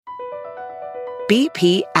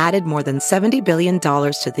BP added more than $70 billion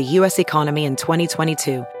to the U.S. economy in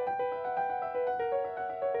 2022.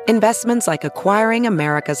 Investments like acquiring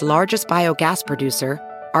America's largest biogas producer,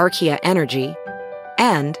 Archaea Energy,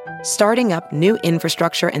 and starting up new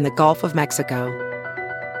infrastructure in the Gulf of Mexico.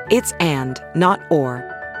 It's and, not or.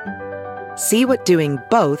 See what doing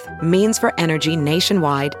both means for energy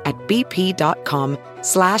nationwide at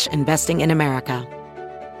bp.com/investing in America.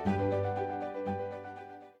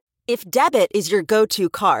 If debit is your go-to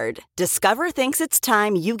card, Discover thinks it's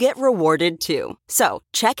time you get rewarded too. So,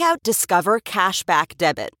 check out Discover Cashback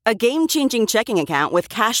Debit, a game-changing checking account with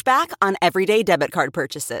cash back on everyday debit card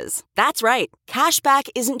purchases. That's right, cashback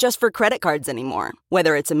isn't just for credit cards anymore.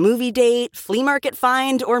 Whether it's a movie date, flea market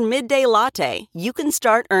find, or midday latte, you can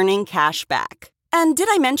start earning cash back. And did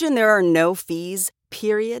I mention there are no fees,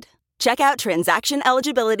 period? Check out transaction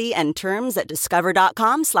eligibility and terms at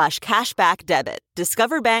discover.com/cashbackdebit.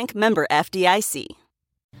 Discover Bank, member FDIC.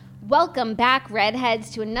 Welcome back, Redheads,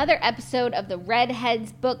 to another episode of the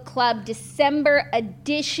Redheads Book Club December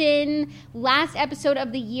edition. Last episode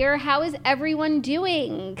of the year. How is everyone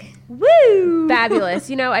doing? Woo! Fabulous.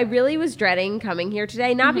 You know, I really was dreading coming here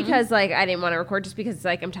today. Not because, I didn't want to record, just because,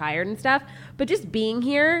 I'm tired and stuff. But just being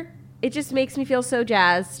here, it just makes me feel so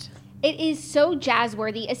jazzed. It is so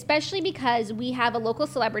jazz-worthy, especially because we have a local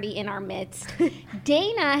celebrity in our midst.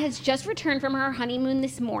 Dana has just returned from her honeymoon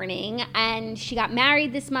this morning, and she got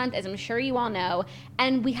married this month, as I'm sure you all know,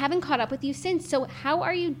 and we haven't caught up with you since. So how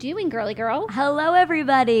are you doing, girly girl? Hello,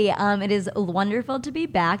 everybody. It is wonderful to be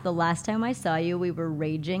back. The last time I saw you, we were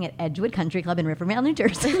raging at Edgewood Country Club in Rivervale, New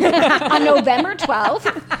Jersey. On November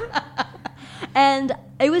 12th. And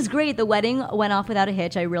it was great. The wedding went off without a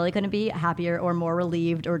hitch. I really couldn't be happier or more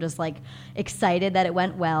relieved or just excited that it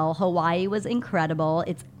went well. Hawaii was incredible.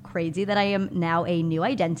 It's crazy that I am now a new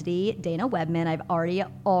identity, Dana Webman. I've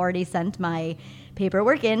already sent my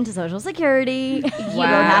paperwork in to Social Security. Wow. You don't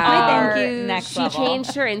have my thank yous. She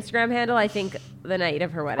changed her Instagram handle, I think, the night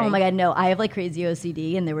of her wedding. Oh my God, no. I have crazy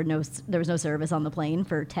OCD, and there was no service on the plane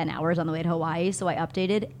for 10 hours on the way to Hawaii, so I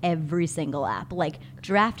updated every single app, like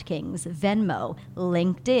DraftKings, Venmo,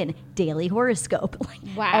 LinkedIn, Daily Horoscope.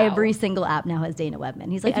 Wow. Every single app now has Dana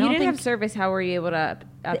Webman. He's like, if you didn't have service, how were you able to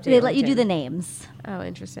update They let you LinkedIn? do the names. Oh,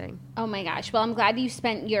 interesting. Oh my gosh. Well, I'm glad you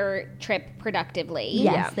spent your trip productively.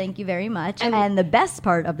 Yes, thank you very much. And the best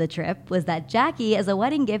part of the trip was that Jackie, as a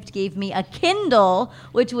wedding gift, gave me a Kindle,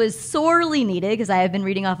 which was sorely needed because I have been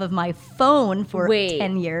reading off of my phone for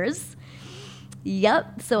 10 years.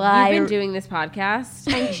 Yep. So You've been doing this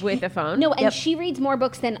podcast with a phone? No, and she reads more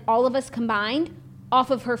books than all of us combined off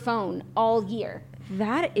of her phone all year.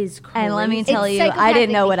 That is crazy. And let me tell you, I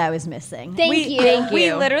didn't know what I was missing. Thank you.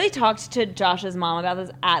 We literally talked to Josh's mom about this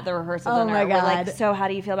at the rehearsal dinner. My God. We're like, so how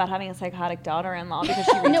do you feel about having a psychotic daughter-in-law because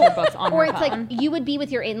she reads her books on her phone? Or it's like you would be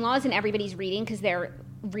with your in-laws and everybody's reading because they're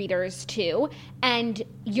readers too, and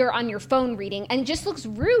you're on your phone reading, and it just looks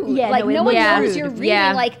rude. Yeah, no one knows you're reading.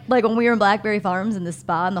 Yeah. Like when we were in Blackberry Farms in the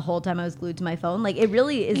spa, and the whole time I was glued to my phone. It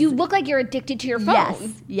really is. You look like you're addicted to your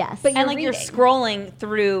phone. Yes. But and you're scrolling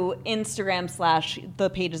through Instagram /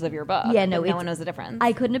 the pages of your book. Yeah, no one knows the difference.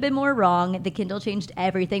 I couldn't have been more wrong. The Kindle changed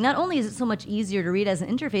everything. Not only is it so much easier to read as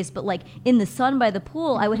an interface, but in the sun by the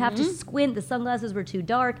pool, I would have to squint. The sunglasses were too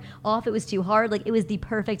dark. Off, it was too hard. It was the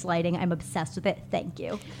perfect lighting. I'm obsessed with it. Thank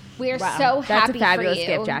you. We're so happy That's a fabulous for you.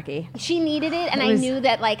 gift, Jackie. She needed it, and I knew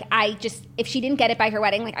that if she didn't get it by her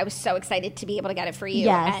wedding, I was so excited to be able to get it for you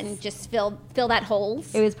and just fill that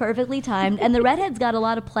holes. It was perfectly timed, and the Redheads got a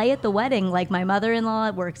lot of play at the wedding. My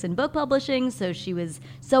mother-in-law works in book publishing, so she was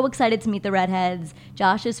so excited to meet the Redheads.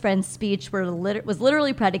 Josh's friend's speech was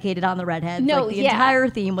literally predicated on the Redheads. The entire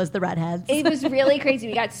theme was the Redheads. It was really crazy.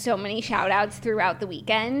 We got so many shout-outs throughout the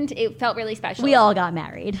weekend. It felt really special. We all got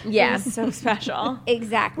married. Yeah, so special.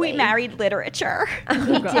 Exactly. We married literature.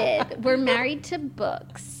 We did. We're married to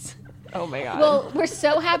books. Oh my God. Well, we're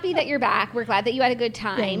so happy that you're back. We're glad that you had a good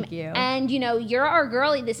time. Thank you. And, you're our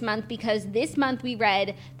girly this month because this month we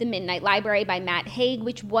read The Midnight Library by Matt Haig,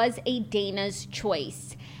 which was a Dana's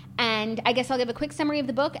choice. And I guess I'll give a quick summary of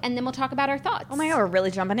the book, and then we'll talk about our thoughts. Oh my God, we're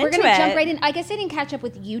really jumping into it. We're going to jump right in. I guess I didn't catch up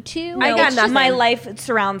with you two. I got nothing. My life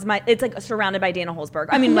surrounds it's surrounded by Dana Holzberg.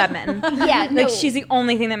 I mean, Webman. Yeah, no. She's the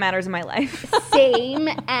only thing that matters in my life. Same.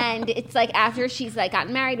 And it's after she's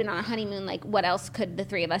gotten married and on a honeymoon, what else could the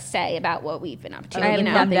three of us say about what we've been up to? I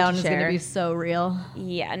know. Down is going to be so real.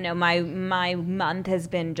 Yeah, no, my month has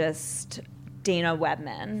been just Dana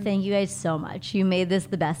Webman. Thank you guys so much. You made this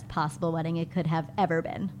the best possible wedding it could have ever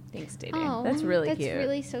been. Thanks, Davey. Oh, that's really cute. That's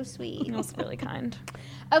really so sweet. That's really kind.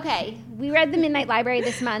 Okay, we read The Midnight Library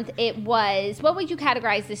this month. It was, what would you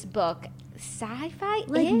categorize this book? sci-fi,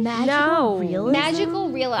 Like No. magical realism? magical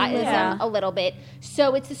realism Yeah. a little bit.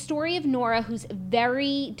 So it's the story of Nora, who's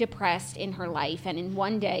very depressed in her life, and in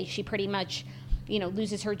one day she pretty much,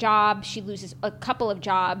 loses her job. She loses a couple of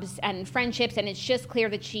jobs and friendships, and it's just clear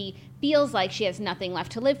that she feels like she has nothing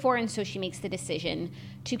left to live for, and so she makes the decision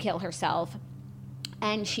to kill herself.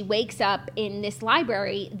 And she wakes up in this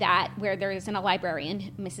library where there isn't a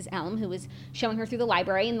librarian, Mrs. Elm, who is showing her through the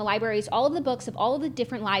library. And the library is all of the books of all of the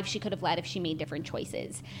different lives she could have led if she made different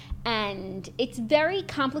choices. And it's very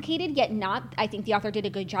complicated, yet not. I think the author did a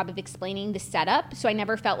good job of explaining the setup. So I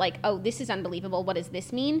never felt like, oh, this is unbelievable. What does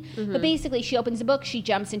this mean? But basically, she opens a book. She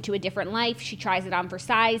jumps into a different life. She tries it on for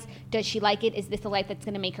size. Does she like it? Is this the life that's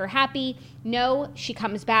going to make her happy? No. She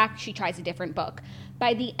comes back. She tries a different book.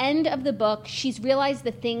 By the end of the book, she's realized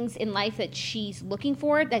the things in life that she's looking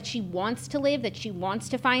for, that she wants to live, that she wants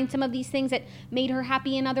to find some of these things that made her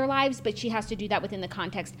happy in other lives, but she has to do that within the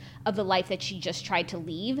context of the life that she just tried to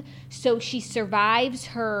leave. So she survives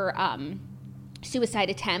her suicide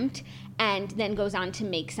attempt and then goes on to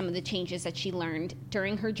make some of the changes that she learned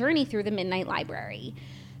during her journey through the Midnight Library.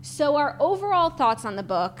 So our overall thoughts on the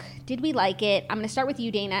book, did we like it? I'm going to start with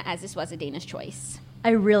you, Dana, as this was a Dana's choice.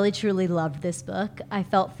 I really, truly loved this book. I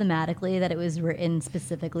felt thematically that it was written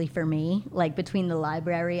specifically for me. Like, between the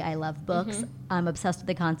library, I love books. I'm obsessed with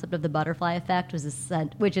the concept of the butterfly effect,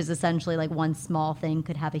 which is essentially like one small thing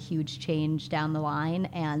could have a huge change down the line.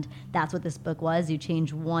 And that's what this book was. You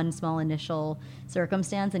change one small initial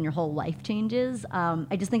circumstance and your whole life changes.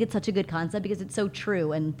 I just think it's such a good concept because it's so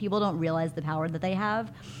true and people don't realize the power that they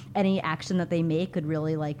have. Any action that they make could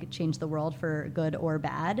really like change the world for good or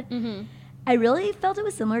bad. I really felt it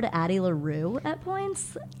was similar to Addie LaRue at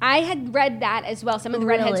points. I had read that as well. Some of the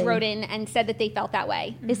redheads Really? wrote in and said that they felt that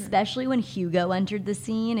way. Especially when Hugo entered the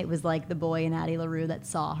scene. It was like the boy in Addie LaRue that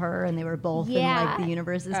saw her, and they were both in like the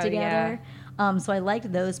universes together. So I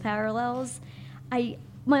liked those parallels.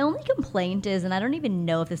 My only complaint is, and I don't even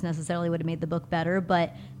know if this necessarily would have made the book better,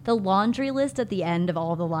 but the laundry list at the end of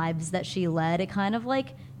all the lives that she led, it kind of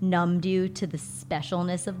like numbed you to the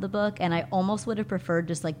specialness of the book. And I almost would have preferred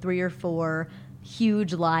just like 3 or 4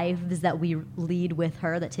 huge lives that we lead with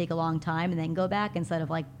her that take a long time and then go back instead of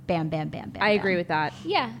like bam, bam, bam, bam. I agree with that.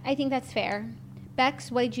 Yeah, I think that's fair.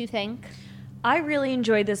 Bex, what did you think? I really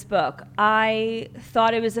enjoyed this book. I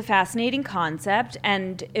thought it was a fascinating concept,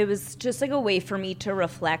 and it was just like a way for me to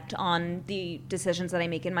reflect on the decisions that I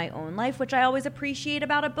make in my own life, which I always appreciate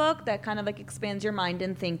about a book that kind of like expands your mind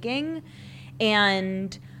and thinking.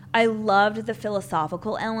 And I loved the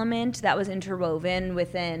philosophical element that was interwoven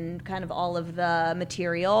within kind of all of the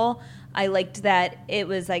material. I liked that it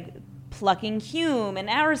was like plucking Hume and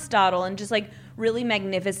Aristotle and just like really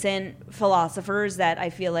magnificent philosophers that I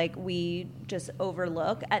feel like we just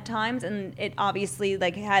overlook at times. And it obviously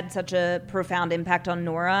like had such a profound impact on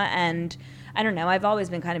Nora. And I don't know, I've always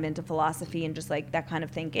been kind of into philosophy and just like that kind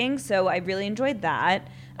of thinking. So I really enjoyed that.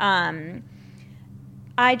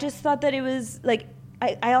 I just thought that it was like,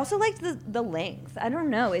 I also liked the length. I don't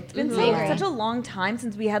know. It's been such a long time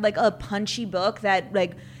since we had like a punchy book that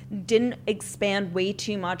like didn't expand way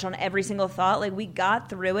too much on every single thought. Like we got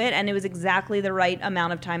through it and it was exactly the right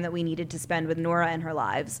amount of time that we needed to spend with Nora and her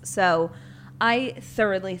lives. So I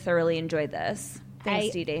thoroughly, thoroughly enjoyed this.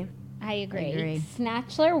 Thanks, Dee Dee. I agree. agree.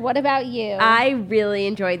 Snatchler, what about you? I really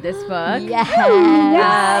enjoyed this book.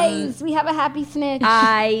 Nice. We have a happy snitch.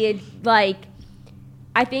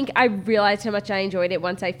 I think I realized how much I enjoyed it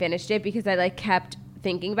once I finished it because I like kept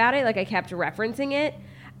thinking about it, like I kept referencing it.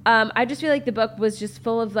 I just feel like the book was just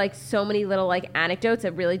full of like so many little like anecdotes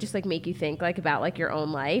that really just like make you think like about like your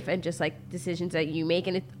own life and just like decisions that you make.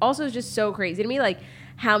 And it also is just so crazy to me like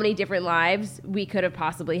how many different lives we could have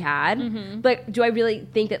possibly had. Like, do I really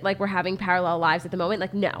think that like we're having parallel lives at the moment?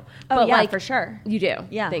 Like, no. But yeah, like for sure. You do.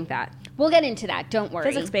 Yeah. Think that. We'll get into that. Don't worry.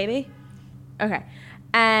 Physics, baby. Okay.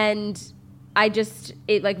 And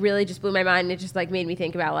it like really just blew my mind. And it just like made me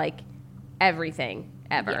think about like everything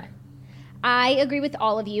ever. Yeah. I agree with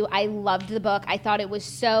all of you. I loved the book. I thought it was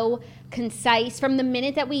so concise. From the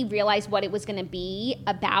minute that we realized what it was going to be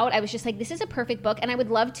about, I was just like, this is a perfect book. And I would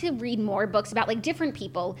love to read more books about like different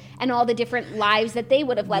people and all the different lives that they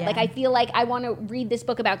would have led. Yeah. Like, I feel like I want to read this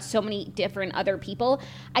book about so many different other people.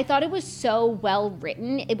 I thought it was so well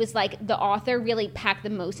written. It was like the author really packed the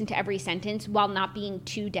most into every sentence while not being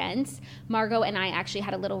too dense. Margot and I actually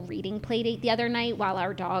had a little reading play date the other night while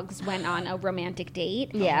our dogs went on a romantic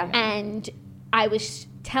date. Yeah. And I was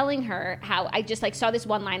telling her how I just like saw this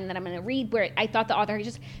one line that I'm going to read where I thought the author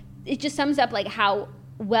it just sums up like how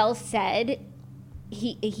well said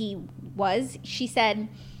he was. She said,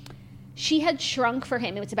 she had shrunk for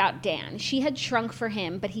him. It was about Dan. She had shrunk for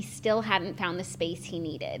him, but he still hadn't found the space he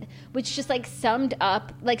needed, which just like summed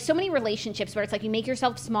up like so many relationships where it's like you make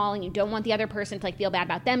yourself small and you don't want the other person to like feel bad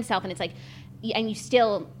about themselves, and it's like, and you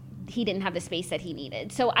still, he didn't have the space that he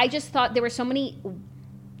needed. So I just thought there were so many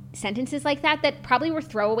sentences like that probably were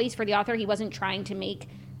throwaways for the author. He wasn't trying to make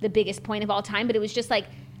the biggest point of all time, but it was just like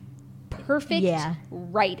perfect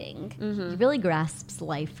writing. He really grasps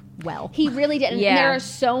life well. He really did. And there are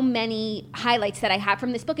so many highlights that I have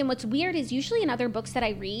from this book. And what's weird is usually in other books that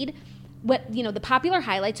I read, the popular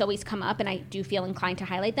highlights always come up, and I do feel inclined to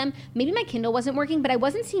highlight them. Maybe my Kindle wasn't working, but I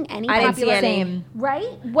wasn't seeing any popular. Same.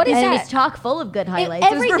 Right? What is and that? it was chock full of good highlights.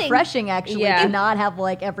 It was refreshing, actually, Yeah. to not have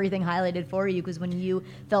like everything highlighted for you, because when you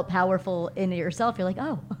felt powerful in yourself, you're like,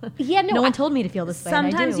 oh, no one told me to feel this way.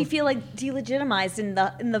 Sometimes you feel like delegitimized in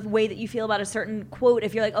the way that you feel about a certain quote.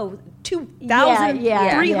 If you're like,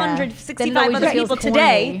 2,365 other people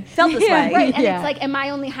today felt this way. Right, and it's like, am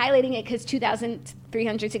I only highlighting it because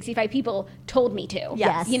 2,365 people told me to?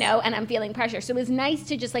 Yes. And I'm feeling pressure. So it was nice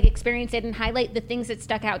to just like experience it and highlight the things that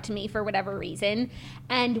stuck out to me for whatever reason.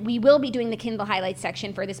 And we will be doing the Kindle highlights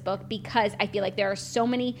section for this book because I feel like there are so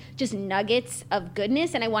many just nuggets of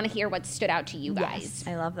goodness, and I want to hear what stood out to you guys. Yes,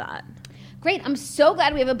 I love that. Great. I'm so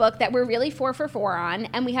glad we have a book that we're really 4 for 4 on,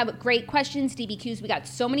 and we have great questions, DBQs. We got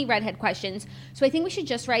so many redhead questions. So I think we should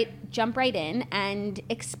just jump right in and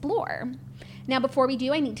explore. Now, before we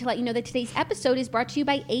do, I need to let you know that today's episode is brought to you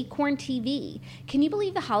by Acorn TV. Can you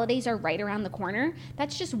believe the holidays are right around the corner?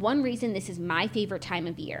 That's just one reason this is my favorite time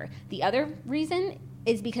of year. The other reason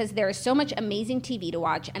is because there is so much amazing TV to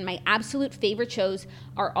watch, and my absolute favorite shows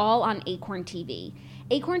are all on Acorn TV.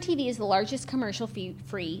 Acorn TV is the largest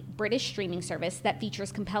commercial-free British streaming service that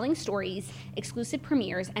features compelling stories, exclusive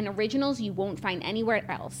premieres, and originals you won't find anywhere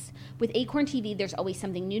else. With Acorn TV, there's always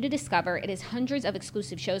something new to discover. It has hundreds of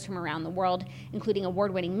exclusive shows from around the world, including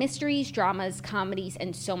award-winning mysteries, dramas, comedies,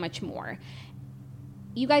 and so much more.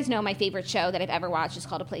 You guys know my favorite show that I've ever watched is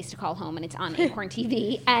called A Place to Call Home, and it's on Acorn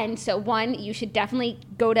TV. And so, one, you should definitely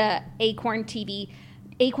go to acorn.tv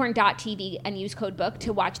and use code BOOK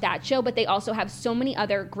to watch that show. But they also have so many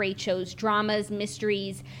other great shows, dramas,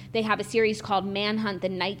 mysteries. They have a series called Manhunt, The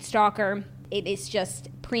Night Stalker. It is just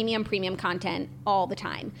premium content all the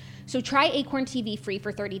time. So try Acorn TV free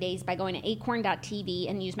for 30 days by going to acorn.tv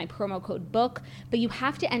and use my promo code BOOK. But you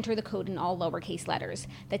have to enter the code in all lowercase letters.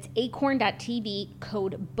 That's acorn.tv,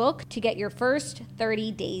 code BOOK, to get your first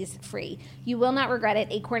 30 days free. You will not regret it.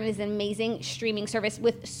 Acorn is an amazing streaming service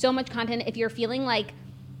with so much content. If you're feeling like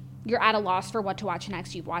you're at a loss for what to watch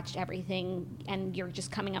next, you've watched everything and you're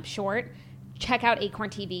just coming up short, check out Acorn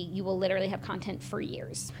TV. You will literally have content for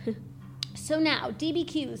years. So now,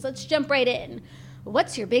 DBQs, let's jump right in.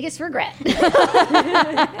 What's your biggest regret?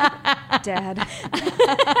 Dad.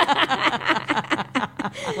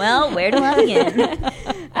 Well, where do I begin?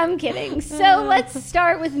 I'm kidding. So let's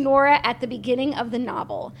start with Nora at the beginning of the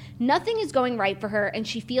novel. Nothing is going right for her, and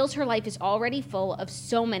she feels her life is already full of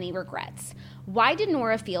so many regrets. Why did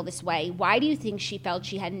Nora feel this way? Why do you think she felt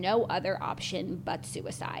she had no other option but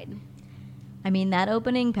suicide? I mean, that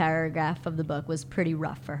opening paragraph of the book was pretty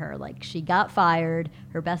rough for her. Like, she got fired.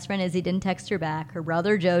 Her best friend Izzy didn't text her back. Her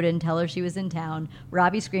brother Joe didn't tell her she was in town.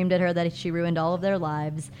 Robbie screamed at her that she ruined all of their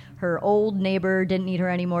lives. Her old neighbor didn't need her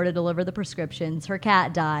anymore to deliver the prescriptions. Her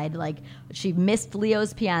cat died. Like, she missed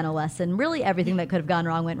Leo's piano lesson. Really, everything that could have gone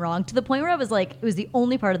wrong went wrong, to the point where I was like, it was the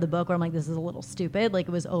only part of the book where I'm like, this is a little stupid. Like,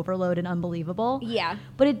 it was overload and unbelievable. Yeah.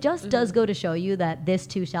 But it just does go to show you that this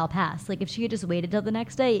too shall pass. Like, if she had just waited till the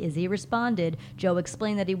next day, Izzy responded. Joe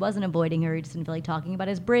explained that he wasn't avoiding her. He just didn't feel like talking about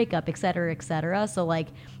his breakup, et cetera, et cetera. So, like,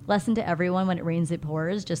 lesson to everyone: when it rains, it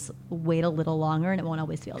pours. Just wait a little longer, and it won't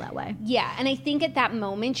always feel that way. Yeah, and I think at that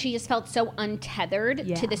moment, she just felt so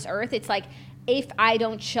untethered to this earth. It's like, if I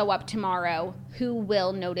don't show up tomorrow, who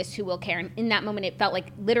will notice, who will care? And in that moment, it felt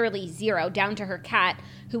like literally zero, down to her cat,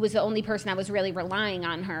 who was the only person that was really relying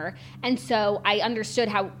on her. And so I understood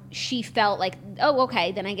how she felt like, oh,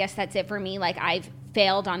 okay, then I guess that's it for me. Like, I've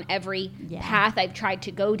failed on every path I've tried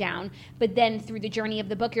to go down. But then through the journey of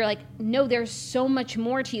the book, you're like, no, there's so much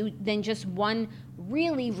more to you than just one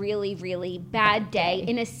really, really, really bad day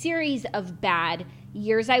in a series of bad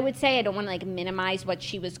years, I would say. I don't want to like minimize what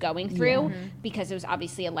she was going through because it was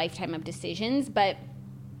obviously a lifetime of decisions, but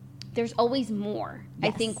there's always more,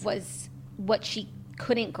 I think, was what she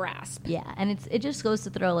couldn't grasp. Yeah, and it just goes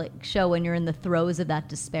to show when you're in the throes of that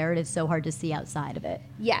despair, it's so hard to see outside of it.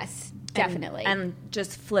 Yes, definitely. And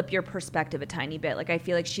just flip your perspective a tiny bit. Like, I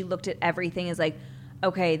feel like she looked at everything as like,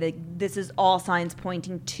 okay, this is all signs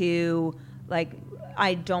pointing to, like,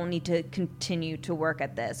 I don't need to continue to work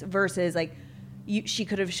at this, versus like, she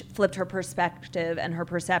could have flipped her perspective and her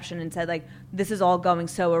perception and said, like, this is all going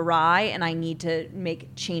so awry and I need to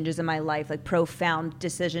make changes in my life, like profound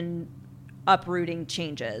decision uprooting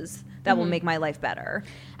changes that will make my life better.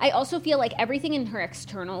 I also feel like everything in her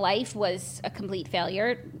external life was a complete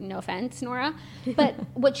failure. No offense, Nora. But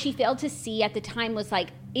what she failed to see at the time was like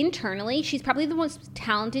internally, she's probably the most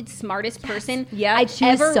talented, smartest person I've she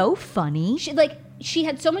ever. was so funny. She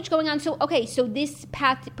had so much going on. So, okay, so this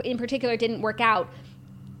path in particular didn't work out,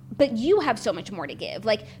 but you have so much more to give.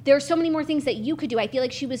 Like, there are so many more things that you could do. I feel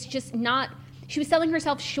like she was just not, she was selling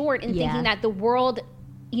herself short and thinking that the world,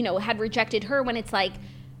 you know, had rejected her when it's like,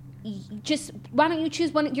 just why don't you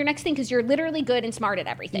choose your next thing, because you're literally good and smart at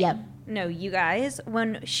everything. Yep. No, you guys,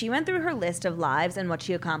 when she went through her list of lives and what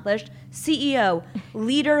she accomplished, CEO,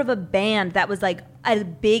 leader of a band that was like as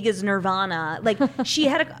big as Nirvana, like she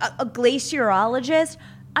had a glaciologist.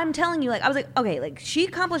 I'm telling you, like, I was like, okay, like she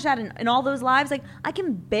accomplished that in all those lives. Like, I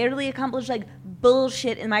can barely accomplish like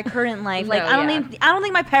bullshit in my current life. Like, I don't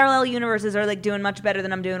think my parallel universes are like doing much better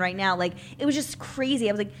than I'm doing right now. Like, it was just crazy.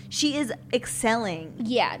 I was like, she is excelling.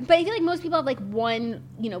 Yeah, but I feel like most people have like one,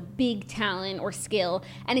 you know, big talent or skill,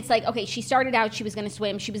 and it's like, okay, she started out, she was going to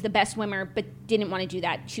swim, she was the best swimmer, but didn't want to do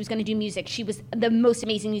that. She was going to do music, she was the most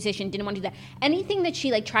amazing musician, didn't want to do that. Anything that she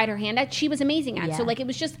like tried her hand at, she was amazing at. So like, it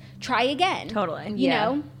was just try again. Totally. You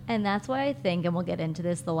know? And that's why I think, and we'll get into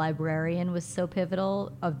this, the librarian was so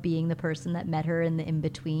pivotal of being the person that met her in the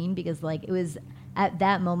in-between, because like it was at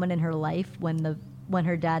that moment in her life when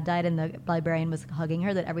her dad died and the librarian was hugging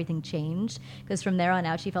her that everything changed, because from there on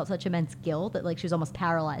out she felt such immense guilt that like she was almost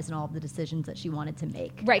paralyzed in all of the decisions that she wanted to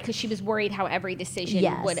make. Right, because she was worried how every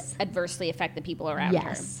decision would adversely affect the people around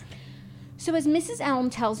her. So as Mrs. Elm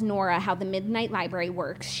tells Nora how the Midnight Library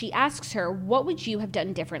works, she asks her, what would you have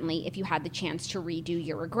done differently if you had the chance to redo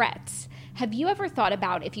your regrets? Have you ever thought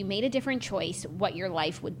about, if you made a different choice, what your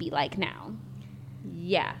life would be like now?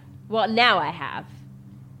 Yeah. Well, now I have.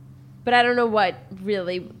 But I don't know what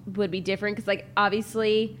really would be different, because, like,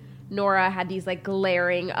 obviously Nora had these, like,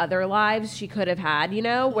 glaring other lives she could have had, you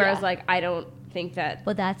know? Whereas, like, I don't think that.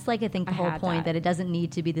 But that's like, I think the whole point, that it doesn't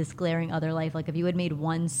need to be this glaring other life. Like if you had made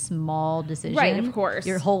one small decision, right, of course,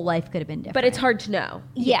 your whole life could have been different. But it's hard to know.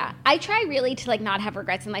 Yeah. I try really to like not have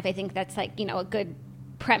regrets in life. I think that's like, you know, a good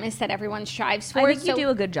premise that everyone strives for. I think you do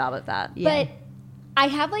a good job of that. But I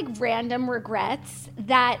have like random regrets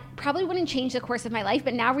that probably wouldn't change the course of my life.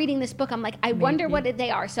 But now reading this book, I'm like, I wonder what they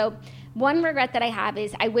are. So one regret that I have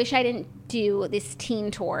is I wish I didn't do this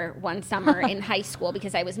teen tour one summer in high school,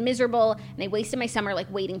 because I was miserable and I wasted my summer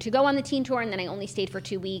like waiting to go on the teen tour, and then I only stayed for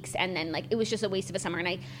 2 weeks, and then like it was just a waste of a summer. And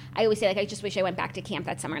I always say like I just wish I went back to camp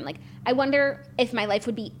that summer, and like I wonder if my life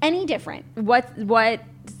would be any different. What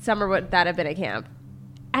summer would that have been at camp?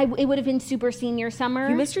 It would have been super senior summer.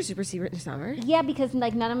 You missed your super senior summer? Yeah, because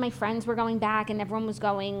like none of my friends were going back and everyone was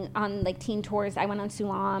going on like teen tours. I went on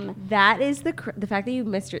Sulam. That is the fact that you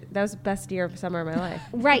missed that was the best year of summer of my life.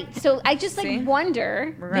 Right. So I just like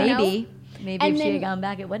wonder. Maybe and if she had gone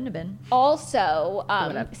back, it wouldn't have been. Also,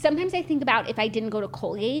 sometimes I think about if I didn't go to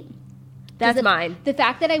Colgate. That's mine. The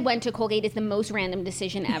fact that I went to Colgate is the most random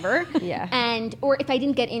decision ever. Yeah. Or if I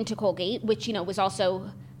didn't get into Colgate, which, you know, was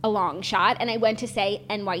also a long shot, and I went to say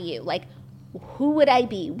NYU, like, who would I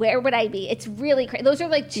be? Where would I be? It's really crazy. Those are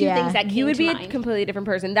like two things that came to mind. You would be a completely different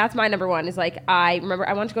person. That's my number one. Is like, I remember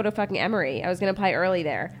I wanted to go to fucking Emory. I was going to apply early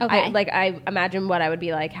there. Okay. I imagine what I would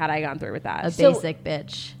be like had I gone through with that. A basic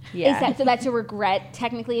bitch. Yeah. So that's a regret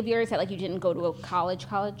technically of yours, that like you didn't go to a college?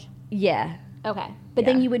 Yeah. Okay. But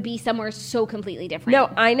then you would be somewhere so completely different.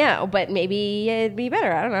 No, I know, but maybe it'd be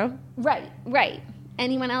better. I don't know. Right.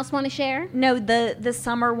 Anyone else want to share? No, the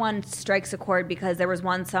summer one strikes a chord, because there was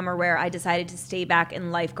one summer where I decided to stay back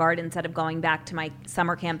in lifeguard instead of going back to my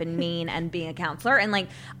summer camp in Maine and being a counselor. And like,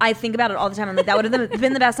 I think about it all the time. I'm like, that would have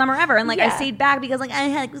been the best summer ever. And like, I stayed back because like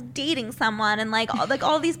I was dating someone, and like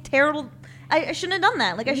all these terrible. I shouldn't have done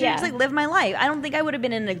that. Like, I should have just like lived my life. I don't think I would have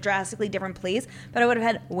been in a drastically different place, but I would have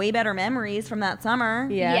had way better memories from that summer.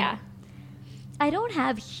 Yeah. I don't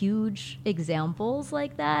have huge examples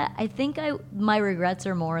like that. I think my regrets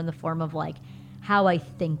are more in the form of like how I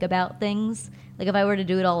think about things. Like if I were to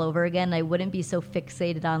do it all over again, I wouldn't be so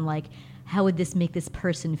fixated on like, how would this make this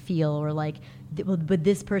person feel? Or like, would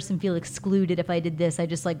this person feel excluded if I did this? I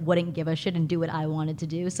just like wouldn't give a shit and do what I wanted to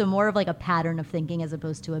do. So more of like a pattern of thinking as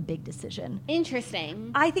opposed to a big decision.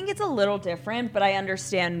 Interesting. I think it's a little different, but I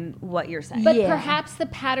understand what you're saying. But perhaps the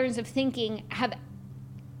patterns of thinking have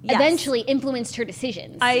eventually influenced her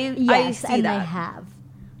decisions. I see and that. I have.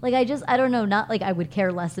 Like I don't know, not like I would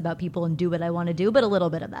care less about people and do what I want to do, but a little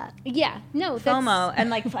bit of that. Yeah. No. FOMO. And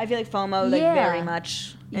like, I feel like FOMO like very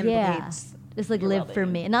much implicates Just like live for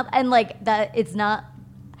me. And like that, it's not,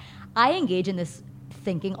 I engage in this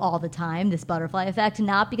thinking all the time, this butterfly effect,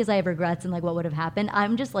 not because I have regrets and like what would have happened.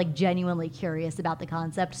 I'm just like genuinely curious about the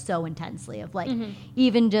concept so intensely of like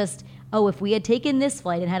even just, oh, if we had taken this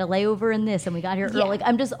flight and had a layover in this and we got here early, like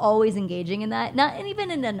I'm just always engaging in that, not and even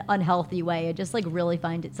in an unhealthy way. I just like really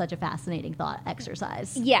find it such a fascinating thought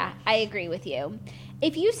exercise. Yeah, I agree with you.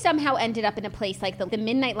 If you somehow ended up in a place like the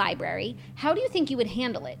Midnight Library, how do you think you would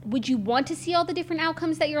handle it? Would you want to see all the different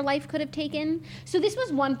outcomes that your life could have taken? So this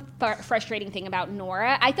was one frustrating thing about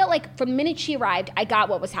Nora. I felt like from the minute she arrived, I got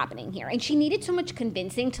what was happening here. And she needed so much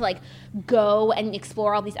convincing to like go and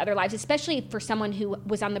explore all these other lives, especially for someone who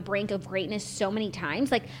was on the brink of greatness so many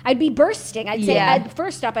times. Like I'd be bursting. I'd say,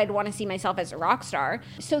 first up, I'd want to see myself as a rock star.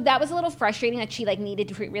 So that was a little frustrating that she like needed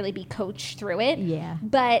to really be coached through it. Yeah.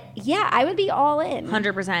 But yeah, I would be all in.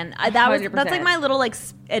 100%. That's like my little like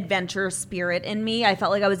adventure spirit in me. I felt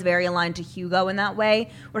like I was very aligned to Hugo in that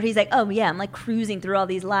way, where he's like, oh yeah, I'm like cruising through all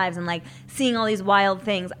these lives and like seeing all these wild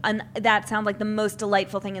things, and that sounds like the most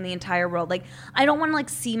delightful thing in the entire world. Like I don't want to like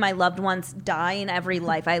see my loved ones die in every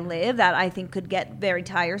life I live. That I think could get very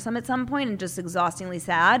tiresome at some point and just exhaustingly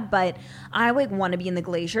sad. But I like want to be in the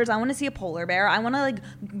glaciers. I want to see a polar bear. I want to like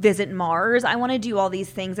visit Mars. I want to do all these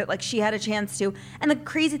things that like she had a chance to. And the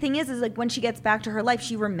crazy thing is like when she gets back to her life,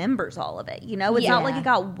 she remembers all of it. You know, it's not like it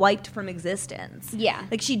got wiped from existence. Yeah,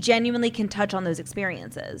 like she genuinely can touch on those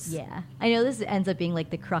experiences. Yeah, I know this ends up being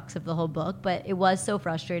like the crux of the whole book, but it was so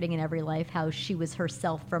frustrating in every life how she was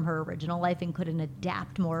herself from her original life and couldn't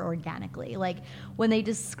adapt more organically. Like when they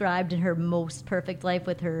described in her most perfect life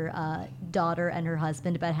with her daughter and her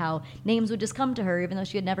husband about how names would just come to her even though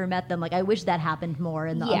she had never met them. Like I wish that happened more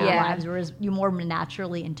in the other lives, whereas you more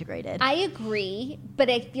naturally integrated. I agree,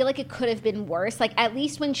 but I feel like it could have been worse. Like at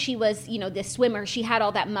least when she was, you know, the swimmer, she had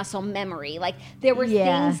all that muscle memory. Like there were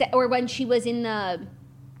things that, or when she was in the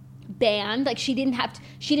band, like she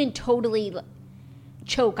didn't totally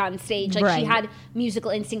choke on stage. Like she had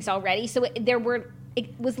musical instincts already. So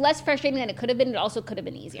it was less frustrating than it could have been. It also could have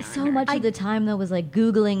been easier. So much of the time, though, was like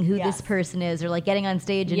Googling who this person is or like getting on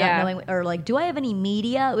stage and not knowing, or like, do I have any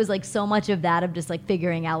media? It was like so much of that of just like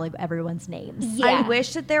figuring out like everyone's names. Yeah. I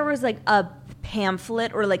wish that there was like a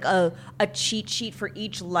pamphlet or like a cheat sheet for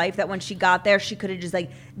each life that when she got there, she could have just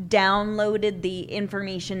like downloaded the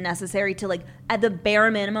information necessary to like at the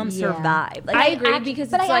bare minimum survive. Like, I agree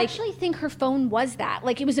because I actually think her phone was that.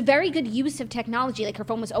 Like it was a very good use of technology. Like her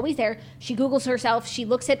phone was always there. She Googles herself. She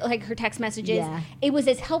looks at like her text messages. Yeah. It was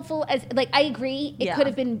as helpful as like I agree. It could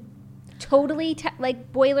have been totally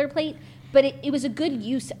like boilerplate, but it was a good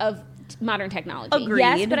use of modern technology. Agreed.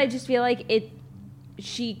 Yes, but I just feel like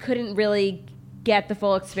she couldn't really get the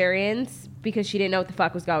full experience because she didn't know what the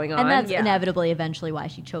fuck was going on. And that's inevitably eventually why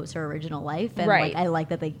she chose her original life. And like, I like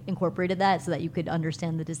that they incorporated that so that you could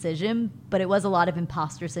understand the decision. But it was a lot of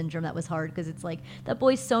imposter syndrome that was hard because it's like, that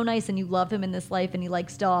boy's so nice and you love him in this life and he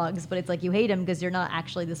likes dogs, but it's like you hate him because you're not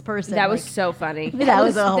actually this person. That was so funny. That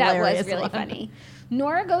was a hilarious That was really one. funny.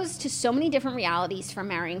 Nora goes to so many different realities, from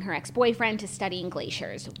marrying her ex-boyfriend to studying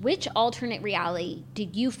glaciers. Which alternate reality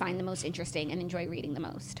did you find the most interesting and enjoy reading the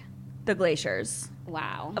most? the glaciers.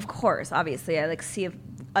 Wow. Of course, obviously. I like see a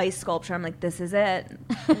ice sculpture. I'm like, this is it.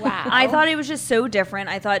 Wow. I thought it was just so different.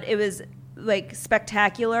 I thought it was like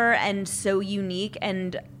spectacular and so unique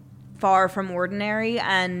and far from ordinary.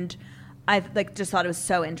 And I like just thought it was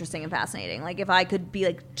so interesting and fascinating. Like if I could be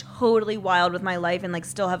like totally wild with my life and like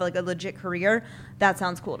still have like a legit career, that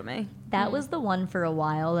sounds cool to me. That was the one for a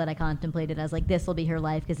while that I contemplated as like, this will be her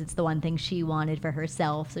life because it's the one thing she wanted for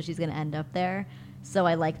herself. So she's going to end up there. So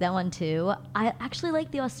I like that one too. I actually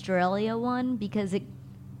like the Australia one because it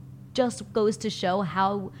just goes to show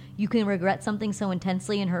how you can regret something so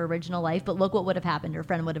intensely in her original life, but look what would have happened. Her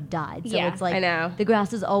friend would have died. So Yeah, it's like, I know. the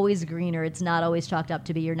grass is always greener. It's not always chalked up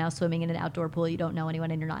to be you're now swimming in an outdoor pool, you don't know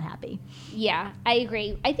anyone, and you're not happy. Yeah, I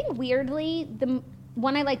agree. I think weirdly, the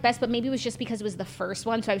one I like best, but maybe it was just because it was the first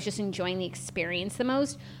one, so I was just enjoying the experience the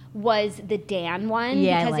most, was the Dan one.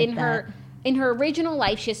 Yeah, because I like in her original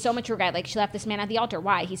life, she has so much regret. Like, she left this man at the altar.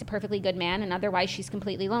 Why? He's a perfectly good man, and otherwise she's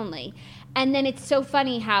completely lonely. And then it's so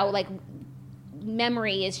funny how, like,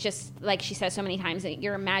 memory is just, like she says so many times,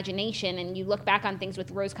 your imagination, and you look back on things with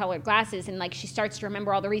rose-colored glasses, and, like, she starts to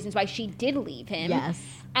remember all the reasons why she did leave him. Yes.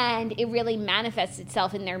 And it really manifests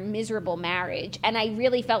itself in their miserable marriage. And I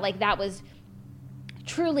really felt like that was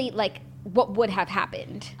truly, like, what would have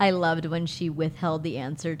happened. I loved when she withheld the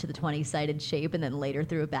answer to the 20-sided shape and then later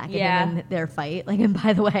threw it back Yeah. at him in their fight. Like, and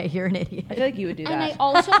by the way, you're an idiot. I feel like you would do And that. I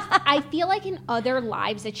also, I feel like in other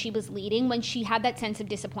lives that she was leading, when she had that sense of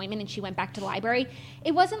disappointment and she went back to the library,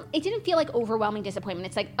 it didn't feel like overwhelming disappointment.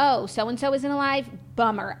 It's like, oh, so-and-so isn't alive,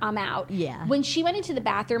 bummer, I'm out. Yeah. When she went into the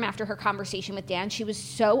bathroom after her conversation with Dan, she was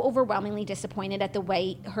so overwhelmingly disappointed at the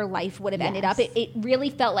way her life would have ended up. It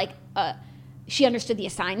really felt like she understood the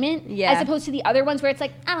assignment, Yeah. as opposed to the other ones where it's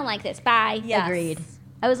like, I don't like this, bye. Yes. Agreed.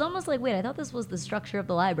 I was almost like, wait, I thought this was the structure of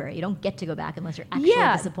the library. You don't get to go back unless you're actually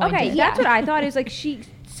disappointed. Okay, that's what I thought. It was like she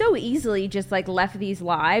so easily just like left these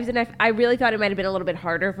lives, and I really thought it might have been a little bit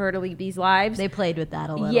harder for her to leave these lives. They played with that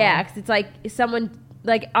a little. Yeah, because it's like someone,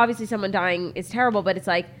 like obviously someone dying is terrible, but it's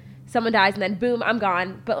like someone dies and then boom, I'm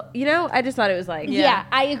gone. But you know, I just thought it was like Yeah,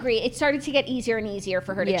 I agree. It started to get easier and easier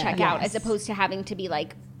for her to Yeah. check out, Yes. as opposed to having to be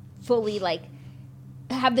like fully like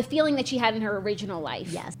have the feeling that she had in her original life.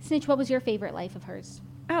 Yes. Snitch, what was your favorite life of hers?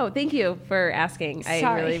 Oh, thank you for asking. I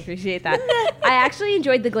Sorry. really appreciate that. I actually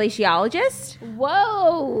enjoyed The Glaciologist.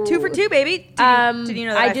 Whoa. 2 for 2, baby. Did you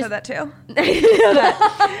know that I said that too?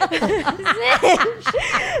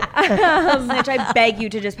 Snitch, I beg you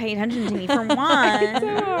to just pay attention to me for one.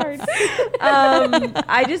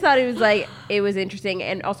 I just thought it was interesting,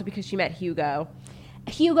 and also because she met Hugo.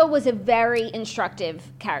 Hugo was a very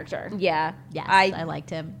instructive character. Yeah. Yes, I liked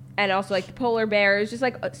him. And also like the polar bear. It was just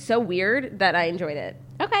like so weird that I enjoyed it.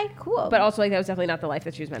 Okay, cool. But also like that was definitely not the life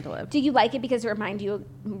that she was meant to live. do you like it because it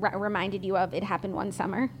reminded you of It Happened One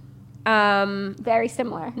Summer? Very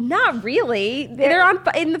similar. Not really. They're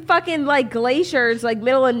in the fucking like glaciers, like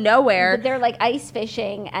middle of nowhere. But they're like ice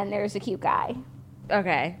fishing and there's a cute guy.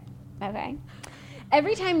 Okay. Okay.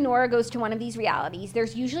 Every time Nora goes to one of these realities,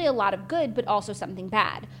 there's usually a lot of good, but also something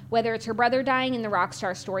bad. Whether it's her brother dying in the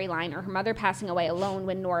Rockstar storyline or her mother passing away alone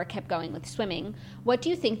when Nora kept going with swimming, what do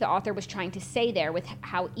you think the author was trying to say there with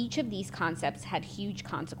how each of these concepts had huge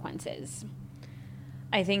consequences?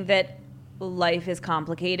 I think that life is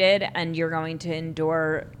complicated and you're going to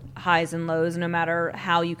endure highs and lows no matter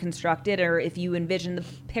how you construct it, or if you envision the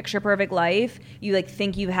picture perfect life, you like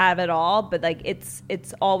think you have it all, but like it's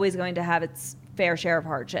always going to have its fair share of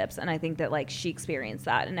hardships, and I think that like she experienced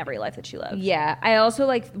that in every life that she lived. Yeah. I also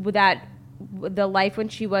like the life when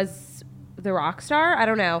she was the rock star. I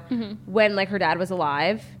don't know. When like her dad was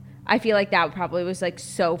alive. I feel like that probably was like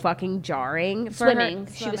so fucking jarring for Swimming.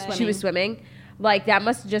 her. She was swimming. She was swimming. Like that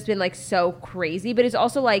must have just been like so crazy. But it's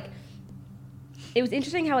also like it was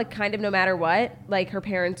interesting how like kind of no matter what, like her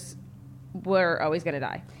parents were always gonna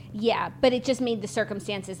die. Yeah, but it just made the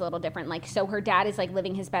circumstances a little different. Like, so her dad is like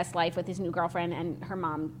living his best life with his new girlfriend, and her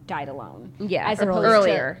mom died alone. Yeah, as opposed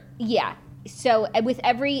earlier. To, yeah. So with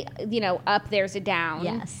every up, there's a down.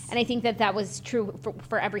 Yes. And I think that was true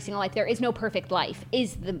for every single life. There is no perfect life.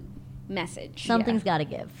 Is the message. Something's got to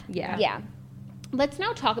give. Yeah. Yeah. Let's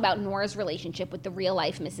now talk about Nora's relationship with the real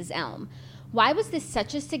life Mrs. Elm. Why was this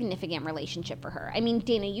such a significant relationship for her? I mean,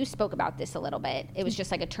 Dana, you spoke about this a little bit. It was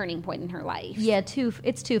just like a turning point in her life. Yeah,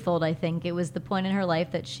 it's twofold, I think. It was the point in her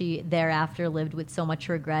life that she thereafter lived with so much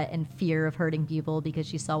regret and fear of hurting people because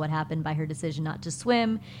she saw what happened by her decision not to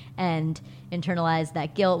swim and internalized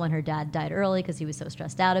that guilt when her dad died early because he was so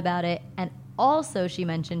stressed out about it. And also, she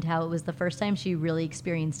mentioned how it was the first time she really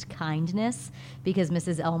experienced kindness because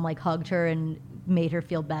Mrs. Elm like hugged her and made her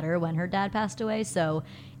feel better when her dad passed away. So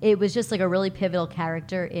it was just like a really pivotal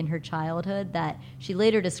character in her childhood that she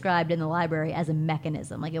later described in the library as a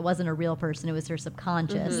mechanism. Like it wasn't a real person, it was her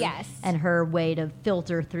subconscious. Yes. And her way to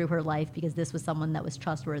filter through her life because this was someone that was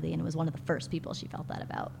trustworthy and it was one of the first people she felt that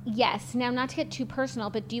about. Yes. Now, not to get too personal,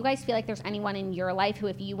 but do you guys feel like there's anyone in your life who,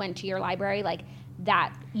 if you went to your library, like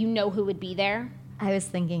that, who would be there? I was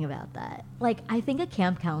thinking about that. Like, I think a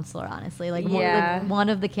camp counselor, honestly. Like, Yeah. one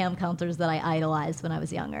of the camp counselors that I idolized when I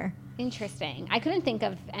was younger. Interesting. I couldn't think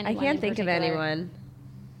of anyone. I can't in think of particular. anyone.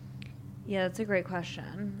 Yeah, that's a great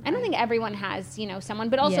question. I don't think everyone has, someone,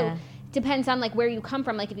 but also Yeah. depends on like where you come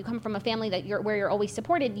from. Like if you come from a family where you're always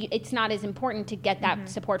supported, it's not as important to get that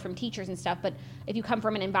support from teachers and stuff. But if you come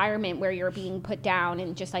from an environment where you're being put down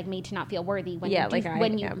and just like made to not feel worthy, when Yeah, you do, like I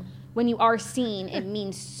am. when you are seen, it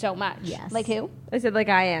means so much. Yes. Like who? I said like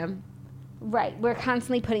I am. Right. We're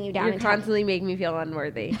constantly putting you down. You're and telling- constantly making me feel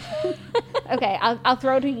unworthy. Okay, I'll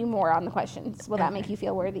throw to you more on the questions. Will that make you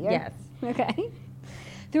feel worthier? Yes. Okay.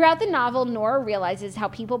 Throughout the novel, Nora realizes how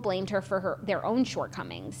people blamed her for their own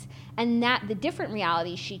shortcomings, and that the different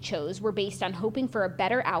realities she chose were based on hoping for a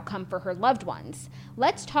better outcome for her loved ones.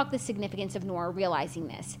 Let's talk the significance of Nora realizing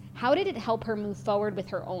this. How did it help her move forward with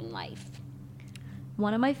her own life?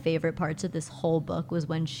 One of my favorite parts of this whole book was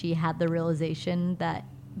when she had the realization that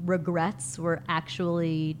regrets were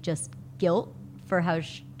actually just guilt for how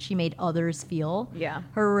she made others feel. Yeah.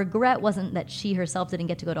 Her regret wasn't that she herself didn't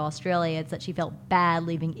get to go to Australia. It's that she felt bad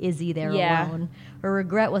leaving Izzy there alone. Her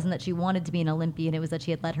regret wasn't that she wanted to be an Olympian. It was that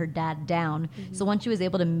she had let her dad down. So once she was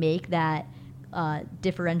able to make that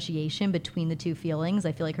differentiation between the two feelings,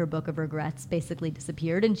 I feel like her book of regrets basically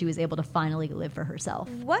disappeared and she was able to finally live for herself.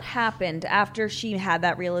 What happened after she had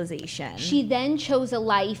that realization? She then chose a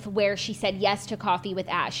life where she said yes to Coffee with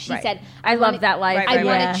Ash. She said, I love that life. I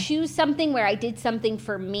want Yeah. to choose something where I did something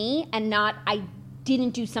for me and not I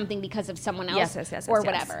didn't do something because of someone else or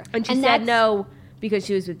whatever. And she said that's- no because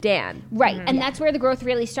she was with Dan. Right. And that's where the growth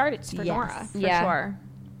really starts for Yes. Nora. For sure.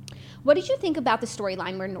 What did you think about the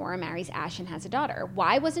storyline where Nora marries Ash and has a daughter?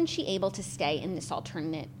 Why wasn't she able to stay in this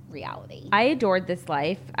alternate reality? I adored this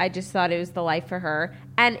life. I just thought it was the life for her.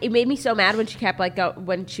 And it made me so mad when she kept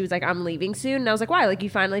when she was like, I'm leaving soon. And I was like, why? Like, you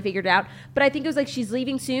finally figured it out. But I think it was like, she's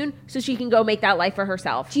leaving soon so she can go make that life for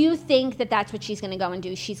herself. Do you think that that's what she's going to go and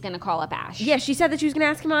do? She's going to call up Ash? Yeah, she said that she was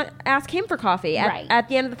going to ask him for coffee at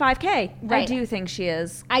the end of the 5K. Right. I do think she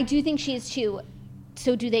is. I do think she is too.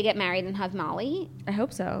 So do they get married and have Molly? I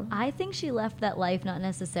hope so. I think she left that life not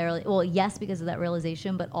necessarily, well, yes, because of that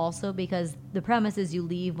realization, but also because the premise is you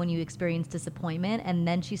leave when you experience disappointment. And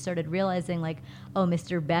then she started realizing, like, oh,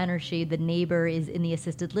 Mr. Banerjee, the neighbor, is in the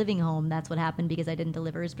assisted living home. That's what happened because I didn't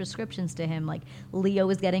deliver his prescriptions to him. Like, Leo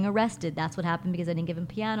is getting arrested. That's what happened because I didn't give him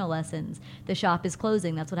piano lessons. The shop is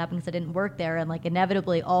closing. That's what happened because I didn't work there. And, like,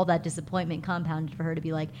 inevitably, all that disappointment compounded for her to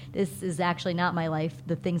be like, this is actually not my life.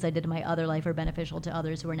 The things I did in my other life are beneficial to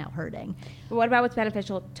others who are now hurting. But what about what's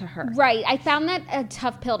beneficial to her? Right. I found that a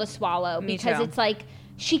tough pill to swallow Me because too. it's like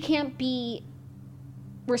she can't be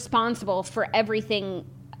responsible for everything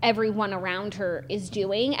everyone around her is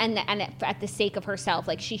doing and at the sake of herself.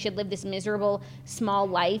 Like, she should live this miserable small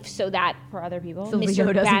life so that For other people? So Mr.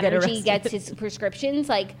 Leo doesn't get Banerjee arrested. gets his prescriptions.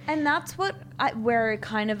 Like, And that's where it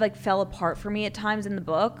kind of like fell apart for me at times in the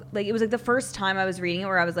book. Like, it was like the first time I was reading it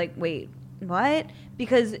where I was like, wait, what?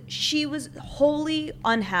 Because she was wholly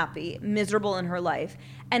unhappy, miserable in her life,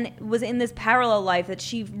 and was in this parallel life that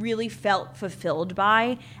she really felt fulfilled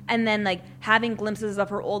by. And then, like, having glimpses of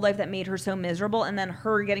her old life that made her so miserable, and then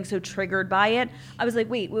her getting so triggered by it. I was like,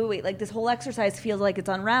 wait. Like, this whole exercise feels like it's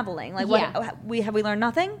unraveling. Like, Yeah. what? Have we learned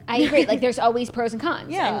nothing? I agree. Like, there's always pros and cons.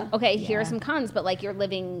 Yeah. And, okay, here are some cons, but like, you're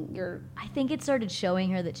living your. I think it started showing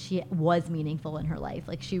her that she was meaningful in her life.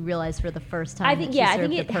 Like, she realized for the first time. I think, that she I served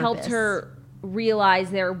think a it helped purpose. her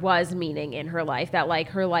realize there was meaning in her life, that like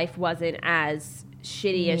her life wasn't as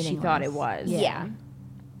shitty as she thought it was. Yeah.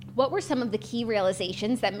 What were some of the key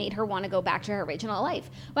realizations that made her want to go back to her original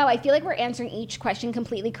life? Wow, I feel like we're answering each question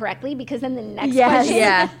completely correctly because then the next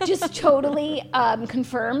question just totally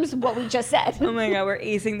confirms what we just said. Oh my God, we're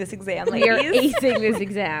acing this exam. We are ladies. acing this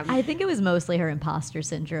exam. I think it was mostly her imposter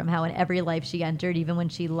syndrome, how in every life she entered, even when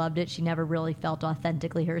she loved it, she never really felt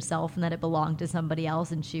authentically herself and that it belonged to somebody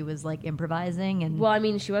else and she was like improvising. And Well, I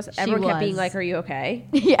mean, everyone kept being was. like, are you okay?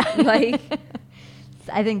 yeah. Like,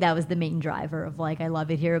 I think that was the main driver of like, I love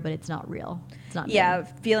it here, but it's not real. It's not me. Yeah,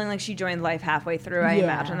 feeling like she joined life halfway through. I Yeah.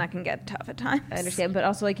 imagine that can get tough at times. I understand, but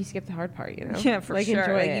also like you skipped the hard part, you know? Yeah, for like, sure.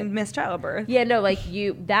 Enjoy Like, it. you missed childbirth. Yeah, no, like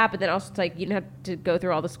but then also it's like you didn't have to go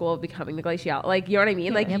through all the school of becoming the glacial. Like, you know what I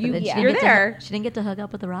mean? Like, Yeah, but then she you're didn't get there. she didn't get to hook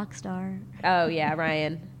up with a rock star. Oh, yeah,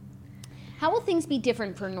 Ryan. How will things be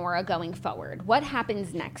different for Nora going forward? What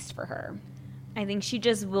happens next for her? I think she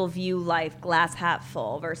just will view life glass half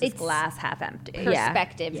full versus It's glass half empty.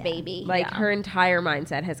 Perspective, baby. Like, her entire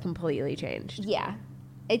mindset has completely changed. Yeah.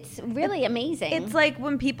 It's really amazing. It's like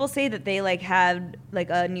when people say that they like had like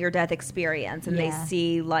a near-death experience and they Yeah.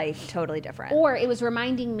 see life totally different. Or it was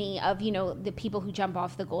reminding me of, you know, the people who jump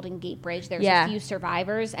off the Golden Gate Bridge. There's Yeah. a few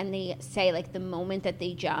survivors, and they say, like, the moment that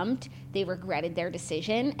they jumped, they regretted their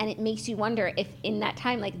decision. And it makes you wonder if in that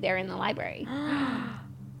time, like, they're in the library.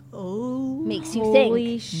 Oh. Makes you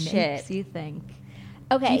Holy think. shit. Makes you think.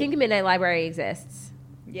 Okay. Do you think the Midnight Library exists?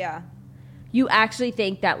 yeah. You actually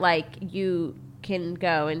think that, like, you can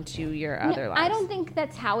go into your other lives? I don't think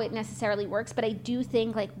that's how it necessarily works, but I do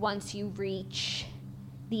think, like, once you reach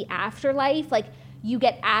the afterlife, like, you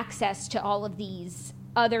get access to all of these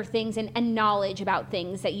other things and knowledge about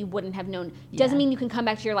things that you wouldn't have known. Doesn't mean you can come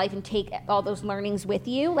back to your life and take all those learnings with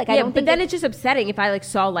you. Like, I Yeah, don't but think then that- it's just upsetting if I, like,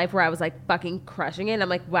 saw life where I was, like, fucking crushing it, and I'm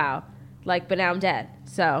like, wow. Like, but now I'm dead.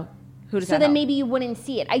 So, who does so that then help? maybe you wouldn't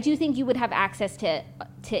see it. I do think you would have access to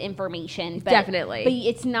information. But, Definitely. But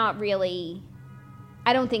it's not really...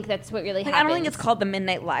 I don't think that's what really Like, happens. I don't think it's called the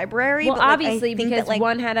Midnight Library. Well, but, like, obviously, I think because that, like,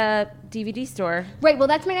 one had a DVD store. Right, well,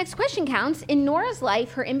 that's my next question, Counts. In Nora's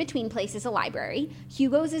life, her in-between place is a library.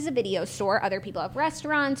 Hugo's is a video store. Other people have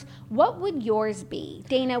restaurants. What would yours be?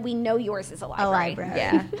 Dana, we know yours is a library.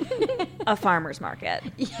 Yeah. A farmer's market.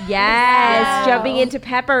 Yes. Jumping into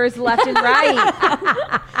Peppers left and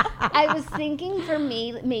right. I was thinking for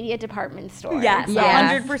me, maybe a department store. Yes,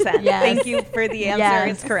 Yes. 100%. Yes. Thank you for the answer.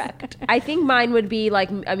 Yes. It's correct. I think mine would be like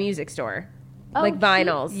a music store. Like cute.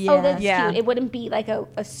 vinyls. Yeah. Oh, that's Yeah. cute. It wouldn't be like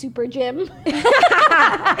a super gym.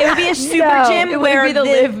 It would be a super gym it where wouldn't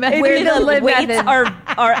be the live method. where It'd be the the live weights method.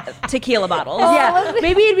 are tequila bottles. Yeah.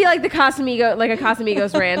 Maybe it'd be like the Casamigos, like a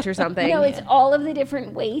Casamigos ranch or something. No, it's all of the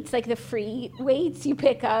different weights, like the free weights you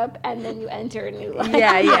pick up, and then you enter a new life.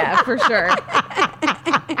 yeah, for sure.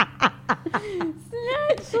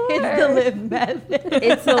 It's the live method.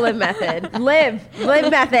 It's the live method. Live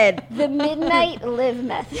method. The midnight live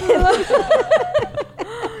method.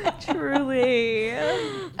 Truly.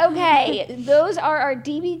 Okay, those are our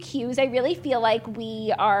DBQs. I really feel like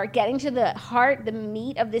we are getting to the heart, the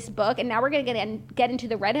meat of this book, and now we're going to get into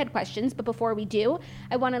the redhead questions. But before we do,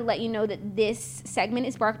 I want to let you know that this segment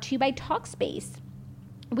is brought to you by Talkspace.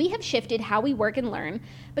 We have shifted how we work and learn,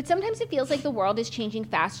 but sometimes it feels like the world is changing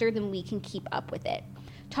faster than we can keep up with it.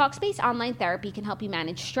 Talkspace online therapy can help you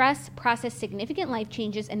manage stress, process significant life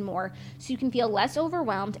changes, and more, so you can feel less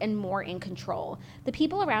overwhelmed and more in control. The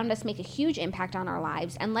people around us make a huge impact on our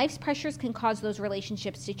lives, and life's pressures can cause those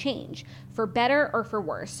relationships to change, for better or for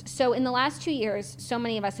worse. So in the last 2 years, so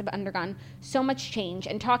many of us have undergone so much change,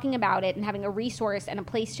 and talking about it and having a resource and a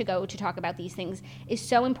place to go to talk about these things is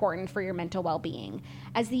so important for your mental well-being.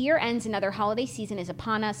 As the year ends, another holiday season is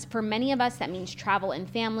upon us. For many of us, that means travel and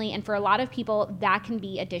family, and for a lot of people, that can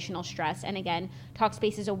be additional stress. And again,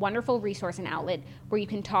 Talkspace is a wonderful resource and outlet where you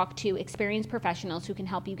can talk to experienced professionals who can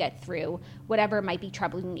help you get through whatever might be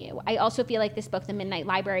troubling you. I also feel like this book, The Midnight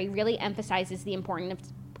Library, really emphasizes the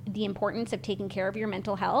importance of taking care of your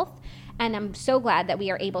mental health, and I'm so glad that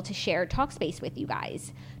we are able to share Talkspace with you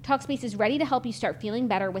guys. Talkspace is ready to help you start feeling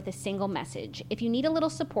better with a single message. If you need a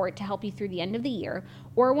little support to help you through the end of the year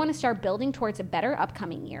or want to start building towards a better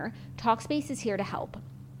upcoming year, Talkspace is here to help.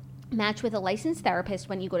 Match with a licensed therapist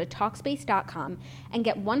when you go to Talkspace.com and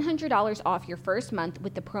get $100 off your first month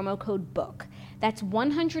with the promo code BOOK. That's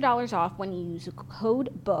 $100 off when you use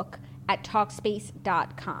code BOOK at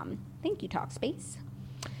Talkspace.com. Thank you, Talkspace.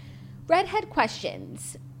 Redhead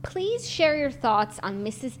questions. Please share your thoughts on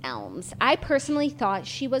Mrs. Elms. I personally thought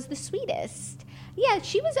she was the sweetest. Yeah,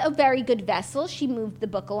 she was a very good vessel. She moved the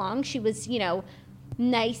book along. She was,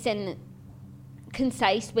 nice and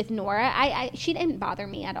concise with Nora. She didn't bother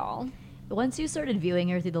me at all. Once you started viewing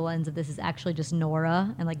her through the lens of this is actually just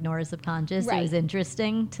Nora and like Nora's subconscious, Right. It was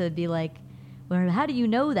interesting to be like, well, how do you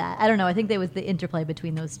know that? I don't know. I think the interplay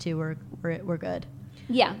between those two were good.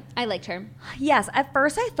 Yeah, I liked her. Yes, at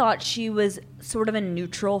first I thought she was sort of a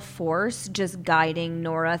neutral force just guiding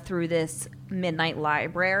Nora through this midnight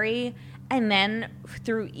library. And then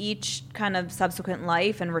through each kind of subsequent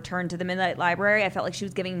life and return to the midnight library, I felt like she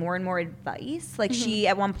was giving more and more advice. Like she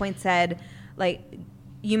at one point said, like,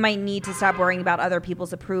 you might need to stop worrying about other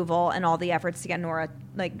people's approval and all the efforts to get Nora,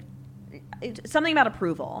 like, something about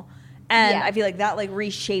approval. And Yeah. I feel like that like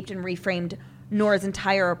reshaped and reframed Nora's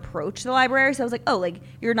entire approach to the library. So I was like, oh, like,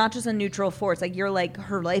 you're not just a neutral force. Like, you're like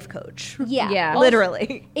her life coach. Yeah. Yeah. Also,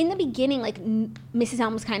 Literally. in the beginning, like, Mrs.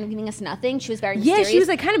 Elm was kind of giving us nothing. She was very Yeah, mysterious. she was,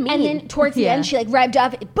 like, kind of mean. And then towards the Yeah. end, she, like, revved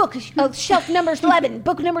up, book, shelf number 11,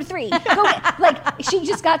 book number 3. Go like, she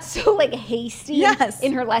just got so, like, hasty Yes.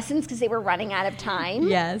 in her lessons because they were running out of time.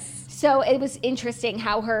 Yes. So it was interesting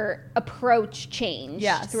how her approach changed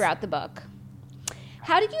Yes. throughout the book.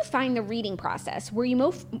 How did you find the reading process? Were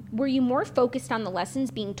you more focused on the lessons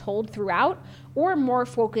being told throughout, or more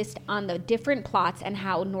focused on the different plots and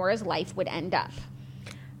how Nora's life would end up?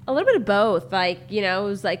 A little bit of both. Like, it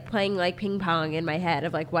was like playing like ping pong in my head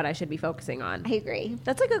of like what I should be focusing on. I agree.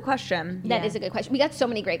 That's a good question. That is a good question. We got so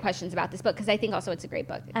many great questions about this book because I think also it's a great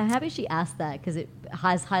book. I'm happy she asked that because it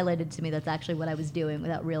has highlighted to me that's actually what I was doing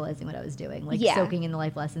without realizing what I was doing. Like Yeah. soaking in the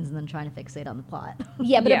life lessons and then trying to fixate on the plot.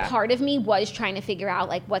 Yeah, but Yeah. a part of me was trying to figure out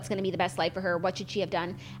like what's going to be the best life for her. What should she have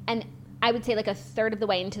done? And I would say like a third of the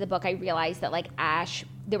way into the book, I realized that like Ash,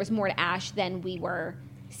 there was more to Ash than we were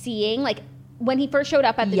seeing. Like when he first showed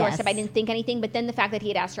up at the Yes. doorstep, I didn't think anything. But then the fact that he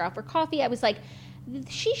had asked her out for coffee, I was like,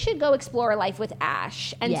 she should go explore life with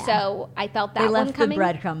Ash. And Yeah. so I felt that They one left the coming.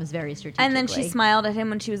 breadcrumbs very strategically. And then she smiled at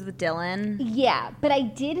him when she was with Dylan. Yeah, but I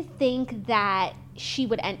did think that she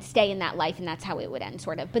would stay in that life and that's how it would end,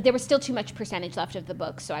 sort of. But there was still too much percentage left of the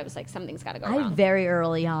book, so I was like, something's got to go I wrong. very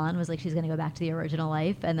early on was like, she's going to go back to the original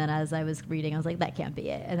life. And then as I was reading, I was like, that can't be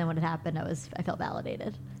it. And then when it happened, I felt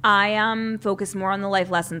validated. I focused more on the life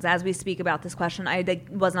lessons as we speak about this question. I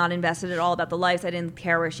was not invested at all about the lives. I didn't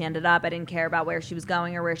care where she ended up. I didn't care about where she was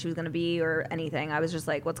going or where she was going to be or anything. I was just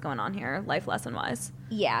like, what's going on here, life lesson wise?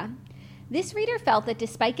 Yeah. This reader felt that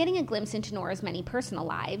despite getting a glimpse into Nora's many personal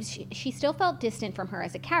lives, she still felt distant from her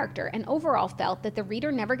as a character and overall felt that the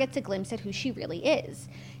reader never gets a glimpse at who she really is.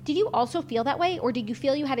 Did you also feel that way, or did you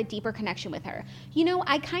feel you had a deeper connection with her? You know,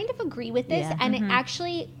 I kind of agree with this, and it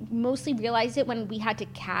actually mostly realized it when we had to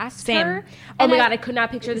cast her. Oh my God, I could not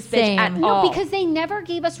picture this bitch at No, all. because they never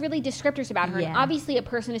gave us really descriptors about her. And Yeah. obviously, a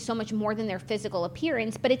person is so much more than their physical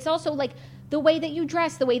appearance, but it's also like the way that you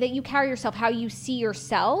dress, the way that you carry yourself, how you see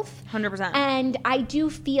yourself. 100%. And I do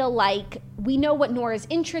feel like we know what Nora's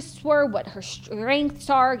interests were, what her strengths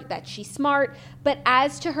are, that she's smart. But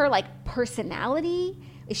as to her, like, personality,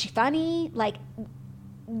 is she funny? Like,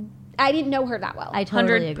 I didn't know her that well. I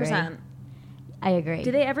totally agree. 100%. I agree.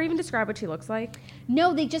 Did they ever even describe what she looks like?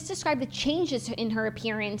 No, they just describe the changes in her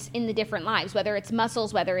appearance in the different lives, whether it's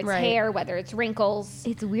muscles, whether it's hair, whether it's wrinkles.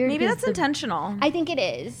 It's weird. Maybe 'cause that's intentional. I think it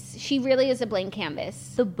is. She really is a blank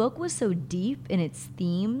canvas. the book was so deep in its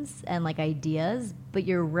themes and like ideas, but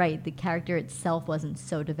you're right, the character itself wasn't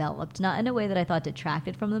so developed. Not in a way that I thought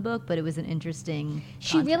detracted from the book, but it was an interesting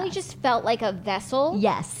She really contrast. just felt like a vessel.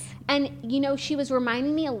 Yes. And, you know, she was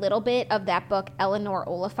reminding me a little bit of that book, Eleanor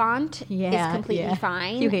Oliphant Yeah. is Completely yeah.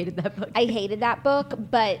 Fine. You hated that book. I hated that book,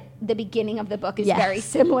 but the beginning of the book is Yes. very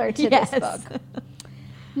similar to Yes. this book.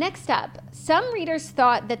 Next up, some readers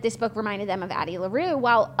thought that this book reminded them of Addie LaRue,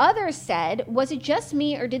 while others said, was it just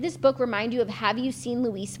me or did this book remind you of Have You Seen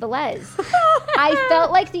Luis Velez? I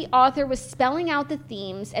felt like the author was spelling out the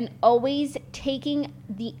themes and always taking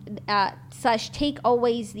the, take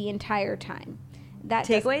always the entire time. That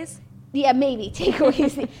does- Takeaways? Yeah, maybe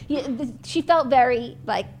takeaways. She felt very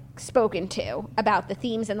like spoken to about the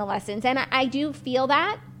themes and the lessons, and I do feel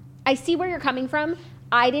that. I see where you're coming from.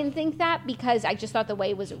 I didn't think that because I just thought the way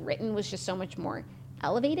it was written was just so much more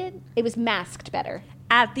elevated. It was masked better.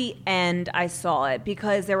 At the end, I saw it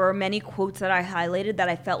because there were many quotes that I highlighted that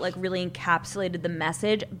I felt like really encapsulated the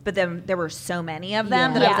message, but then there were so many of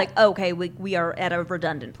them that I was like, okay, we are at a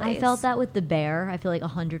redundant place. I felt that with the bear. I feel like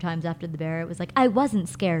 100 times after the bear, it was like, I wasn't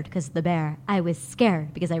scared because of the bear. I was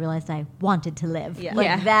scared because I realized I wanted to live. Yeah. Like,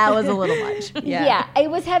 Yeah. that was a little much. Yeah,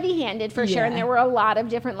 it was heavy-handed for sure, and Yeah. there were a lot of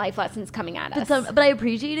different life lessons coming at us. But I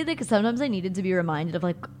appreciated it because sometimes I needed to be reminded of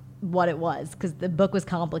like what it was because the book was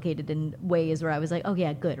complicated in ways where I was like, oh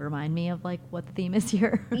yeah, good. Remind me of like what the theme is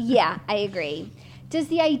here. Yeah, I agree. Does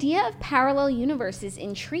the idea of parallel universes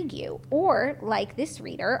intrigue you? Or, like this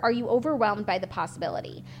reader, are you overwhelmed by the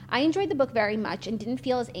possibility? I enjoyed the book very much and didn't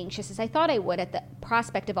feel as anxious as I thought I would at the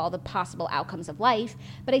prospect of all the possible outcomes of life,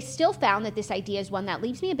 but I still found that this idea is one that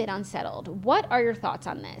leaves me a bit unsettled. What are your thoughts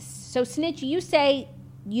on this? So, Snitch, you say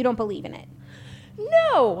you don't believe in it.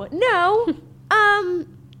 No.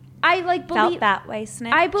 I like believe felt that way,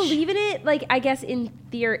 Snitch. I believe in it. Like, I guess in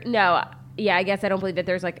theory, no. Yeah, I guess I don't believe that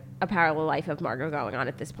there's like a parallel life of Margot going on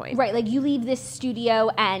at this point. Right, like you leave this studio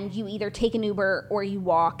and you either take an Uber or you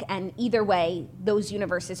walk, and either way, those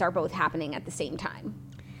universes are both happening at the same time.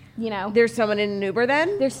 You know? There's someone in an Uber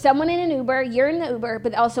then? There's someone in an Uber, you're in the Uber,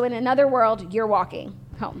 but also in another world, you're walking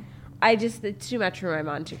home. It's too much for my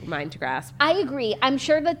mind to grasp. I agree. I'm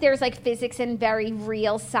sure that there's like physics and very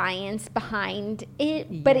real science behind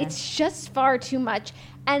it, but Yeah. it's just far too much.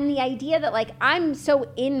 And the idea that like I'm so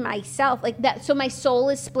in myself, like that, so my soul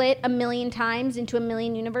is split a million times into a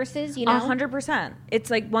million universes, you know? 100%. It's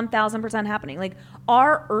like 1,000% happening. Like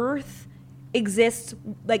our Earth exists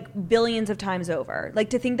like billions of times over. Like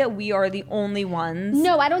to think that we are the only ones.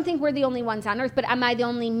 No, I don't think we're the only ones on Earth, but am I the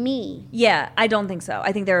only me? Yeah, I don't think so.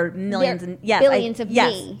 I think there are millions There are and yes, billions of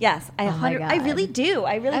yes, me. Yes, I Oh my 100. I God. really do.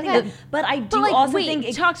 I really Okay. think. But I do But like, also wait,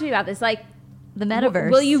 think. talk to me about this. Like, The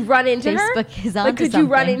metaverse. will you run into her? Facebook is Like, onto could you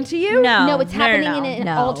run something. into you? No. No, it's happening no. in an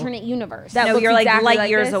No. alternate universe. That no, looks you're like exactly light like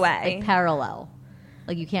years this? away. Like parallel.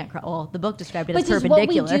 Like you can't cross. Well, the book described it but as does what we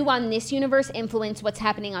perpendicular. do on this universe influence what's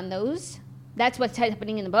happening on those? That's what's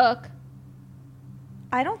happening in the book.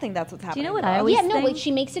 I don't think that's what's happening. Do you know what I always Yeah, no, think? but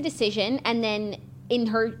she makes a decision, and then in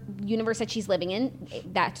her universe that she's living in,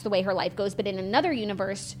 that's the way her life goes. But in another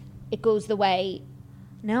universe, it goes the way.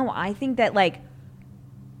 No, I think that like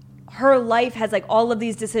her life has like all of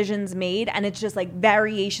these decisions made, and it's just like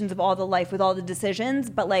variations of all the life with all the decisions.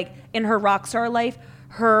 But like in her rock star life,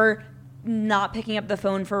 her not picking up the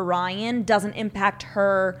phone for Ryan doesn't impact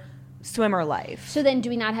her swimmer life. So then do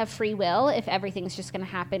we not have free will if everything's just going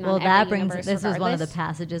to happen Well, on that every brings, universe this is one of the regardless?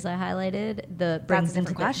 passages I highlighted. Brings a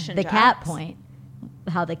into different question, the Jax. cat point.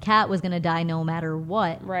 How the cat was going to die no matter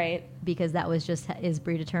what. Right. Because that was just his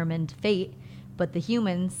predetermined fate. But the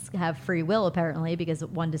humans have free will, apparently, because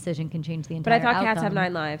one decision can change the But entire I thought cats have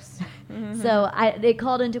outcome. 9 lives. So it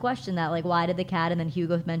called into question that, like, why did the cat, and then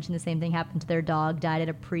Hugo mentioned the same thing happened to their dog, died at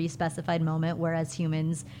a pre-specified moment, whereas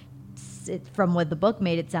humans, from what the book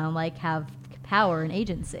made it sound like, have power and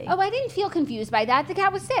agency. Oh, I didn't feel confused by that. The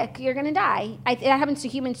cat was sick. You're going to die. That happens to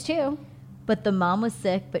humans too. But the mom was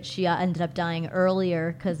sick, but she ended up dying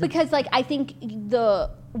earlier Because, like, I think the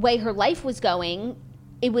way her life was going,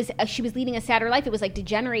 it was she was leading a sadder life. It was like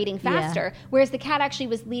degenerating faster, whereas the cat actually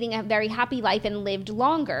was leading a very happy life and lived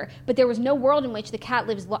longer. But there was no world in which the cat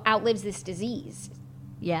outlives this disease.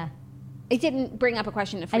 Yeah. It didn't bring up a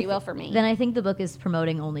question of free will for me. Then I think the book is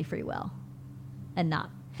promoting only free will and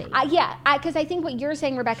not fate. Because I think what you're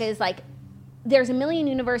saying, Rebecca, is like there's a million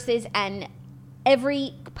universes and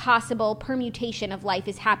every possible permutation of life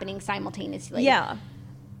is happening simultaneously. Yeah.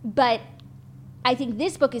 But I think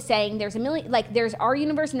this book is saying there's a million, like there's our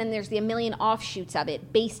universe and then there's a million offshoots of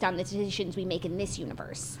it based on the decisions we make in this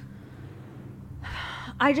universe.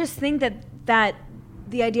 I just think that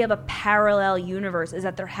the idea of a parallel universe is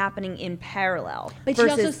that they're happening in parallel. But she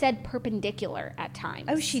also said perpendicular at times.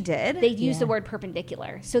 Oh, she did? They use the word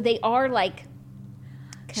perpendicular. So they are like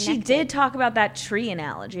connected. She did talk about that tree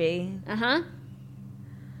analogy. Uh-huh.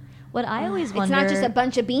 What I always It's wonder... not just a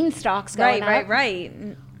bunch of beanstalks going up. Right.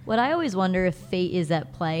 What I always wonder if fate is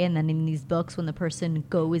at play, and then in these books, when the person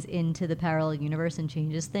goes into the parallel universe and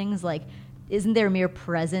changes things, like, isn't their mere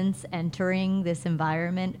presence entering this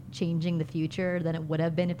environment changing the future than it would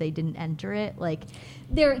have been if they didn't enter it? Like,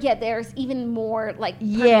 There's even more like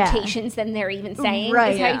permutations than they're even saying.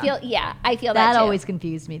 Right. Is how you feel? Yeah, I feel that that too. always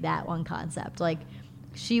confused me, that one concept. Like,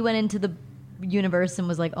 she went into the universe and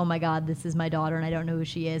was like, oh my God, this is my daughter and I don't know who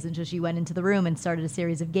she is. And so she went into the room and started a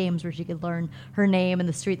series of games where she could learn her name and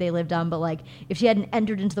the street they lived on. But like, if she hadn't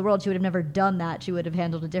entered into the world, she would have never done that. She would have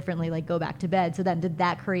handled it differently, like go back to bed. So then did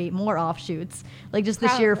that create more offshoots? Like just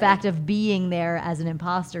the sheer fact of being there as an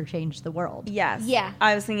imposter changed the world. Yes. Yeah.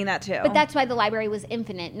 I was thinking that too. But that's why the library was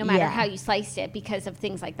infinite, no matter Yeah. how you sliced it, because of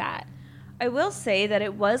things like that. I will say that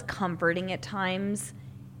it was comforting at times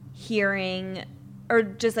hearing or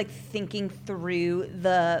just like thinking through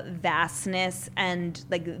the vastness and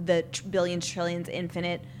like the billions, trillions,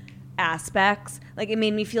 infinite aspects. Like it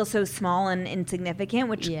made me feel so small and insignificant,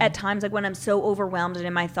 which at times, like when I'm so overwhelmed and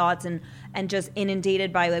in my thoughts and just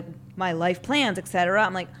inundated by like my life plans, etc.,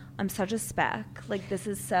 I'm like, I'm such a speck. Like this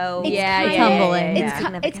is so humbling.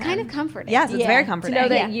 It's kind of comforting. Yes, it's very To comforting. know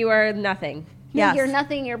that you are nothing. Yes. You're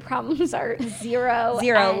nothing, your problems are zero.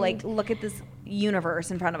 Zero. and- Like look at this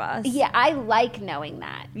universe in front of us. Yeah, I like knowing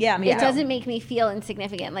that. Yeah, me It too. doesn't make me feel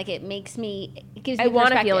insignificant. Like it gives me I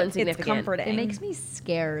want to feel perspective. insignificant. It's comforting. It makes me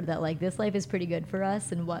scared that like this life is pretty good for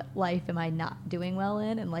us, and what life am I not doing well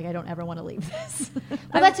in, and like I don't ever want to leave this.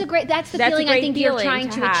 Well, that's the That's a feeling I great think you're feeling trying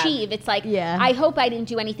to to have. achieve. It's like, Yeah. I hope I didn't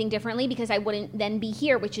do anything differently because I wouldn't then be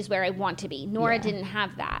here, which is where I want to be. Nora didn't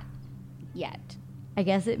have that yet. I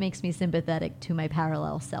guess it makes me sympathetic to my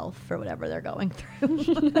parallel self for whatever they're going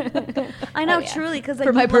through. I know, truly, because like,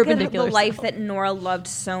 For my you look at perpendicular the life self. that Nora loved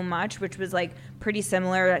so much, which was like pretty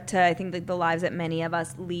similar to I think like, the lives that many of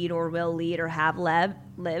us lead or will lead or have led.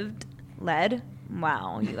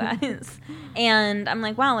 Wow, you guys. And I'm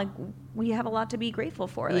like, wow, like we have a lot to be grateful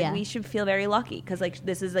for. Like we should feel very lucky because like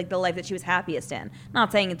this is like the life that she was happiest in.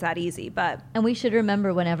 Not saying it's that easy, but And we should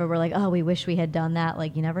remember whenever we're like, oh, we wish we had done that.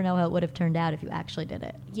 Like, you never know how it would have turned out if you actually did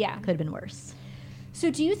it. Yeah. Could have been worse. So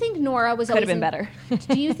do you think Nora was Could have always been better.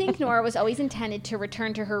 Do you think Nora was always intended to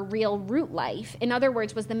return to her real root life? In other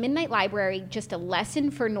words, was the Midnight Library just a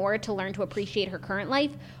lesson for Nora to learn to appreciate her current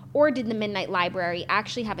life? Or did the Midnight Library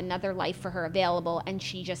actually have another life for her available and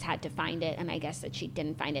she just had to find it? And I guess that she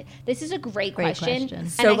didn't find it. This is a great question. question.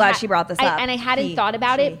 And So I glad she brought this up. And I hadn't He- thought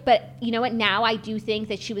about she. it, but you know what? Now I do think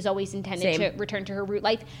that she was always intended Same. to return to her root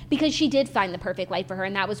life because she did find the perfect life for her,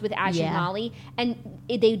 and that was with Ash and Yeah. Molly. And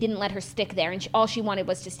they didn't let her stick there, and all she wanted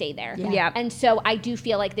was to stay there. Yeah. And so I do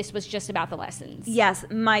feel like this was just about the lessons. yes,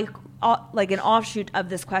 my like an offshoot of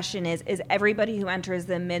this question is everybody who enters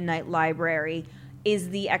the Midnight Library,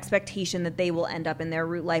 is the expectation that they will end up in their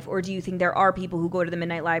root life, or do you think there are people who go to the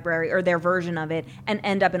Midnight Library or their version of it and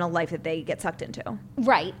end up in a life that they get sucked into?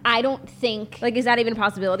 Right. I don't think. Like, is that even a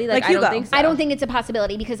possibility? Like I Hugo. don't think so. I don't think it's a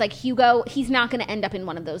possibility because, like Hugo, he's not going to end up in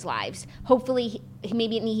one of those lives. Hopefully,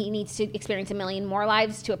 maybe he needs to experience a million more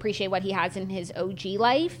lives to appreciate what he has in his OG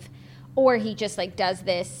life, or he just like does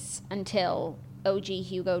this until OG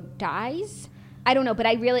Hugo dies. I don't know, but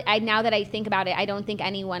I now that I think about it, I don't think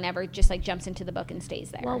anyone ever just like jumps into the book and stays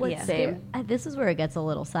there. Well, what's Same. this is where it gets a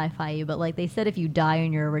little sci-fi, but like they said, if you die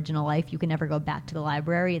in your original life, you can never go back to the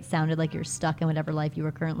library. It sounded like you're stuck in whatever life you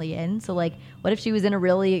were currently in. So like, what if she was in a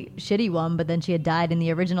really shitty one, but then she had died in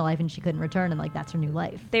the original life and she couldn't return, and like that's her new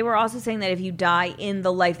life? They were also saying that if you die in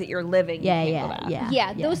the life that you're living, you can't go back.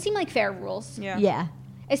 Yeah, those seem like fair rules. Yeah.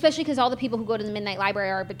 Especially because all the people who go to the Midnight Library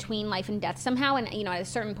are between life and death somehow, and you know, at a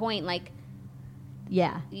certain point, like,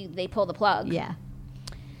 they pull the plug. Yeah.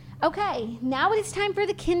 Okay, now it is time for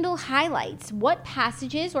the Kindle highlights. What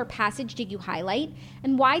passages or passage did you highlight,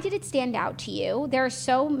 and why did it stand out to you? There are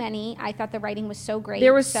so many. I thought the writing was so great.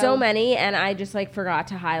 There was so many, and I just like forgot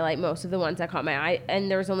to highlight most of the ones that caught my eye, and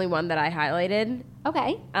there was only one that I highlighted.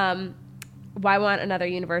 Okay. Why want another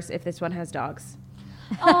universe if this one has dogs?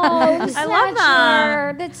 Oh, I love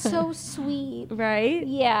that. That's so sweet. Right?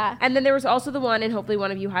 Yeah. And then there was also the one, and hopefully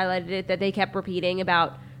one of you highlighted it, that they kept repeating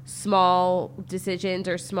about small decisions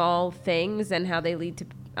or small things and how they lead to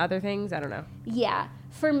other things. I don't know. Yeah.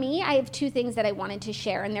 For me, I have two things that I wanted to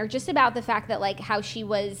share, and they're just about the fact that, like, how she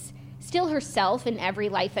was still herself in every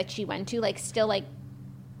life that she went to, like, still, like,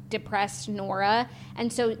 depressed Nora.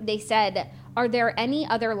 And so they said, are there any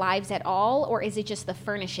other lives at all, or is it just the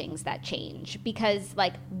furnishings that change? Because,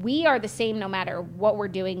 like, we are the same no matter what we're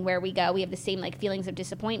doing, where we go. We have the same, like, feelings of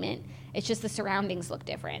disappointment. It's just the surroundings look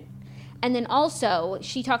different. And then also,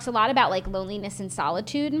 she talks a lot about, like, loneliness and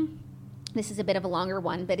solitude. This is a bit of a longer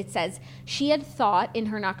one, but it says, she had thought in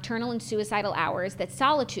her nocturnal and suicidal hours that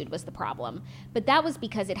solitude was the problem, but that was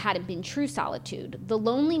because it hadn't been true solitude. The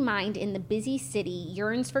lonely mind in the busy city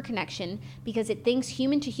yearns for connection because it thinks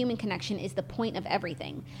human-to-human connection is the point of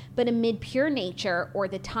everything. But amid pure nature, or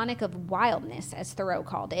the tonic of wildness, as Thoreau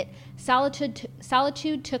called it,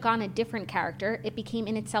 solitude took on a different character. It became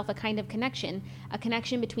in itself a kind of connection, a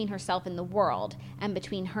connection between herself and the world, and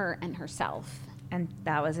between her and herself. And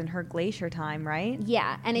that was in her glacier time, right?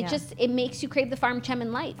 Yeah, and it makes you crave the farm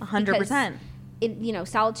Chemin life. 100%. You know,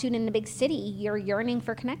 solitude in a big city, you're yearning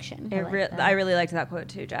for connection. I really liked that quote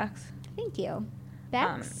too, Jax. Thank you.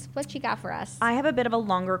 Bex, what you got for us? I have a bit of a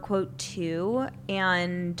longer quote too,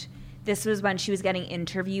 and this was when she was getting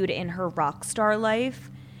interviewed in her rock star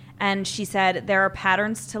life. And she said, there are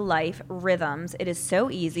patterns to life, rhythms. It is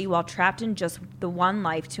so easy, while trapped in just the one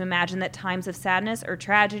life, to imagine that times of sadness or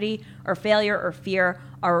tragedy or failure or fear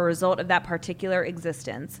are a result of that particular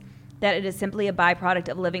existence. That it is simply a byproduct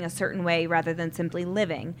of living a certain way rather than simply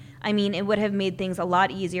living. I mean, it would have made things a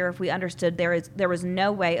lot easier if we understood there was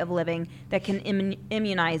no way of living that can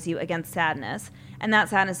immunize you against sadness. And that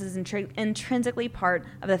sadness is intrinsically part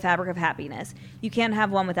of the fabric of happiness. You can't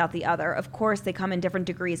have one without the other. Of course, they come in different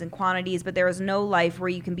degrees and quantities, but there is no life where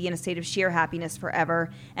you can be in a state of sheer happiness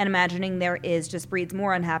forever, and imagining there is just breeds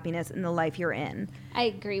more unhappiness in the life you're in. I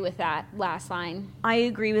agree with that last line. I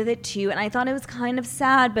agree with it too, and I thought it was kind of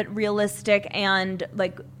sad but realistic, and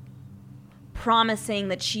like promising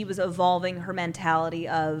that she was evolving her mentality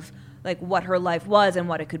of like what her life was and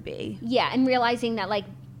what it could be. Yeah, and realizing that, like,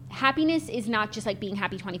 happiness is not just like being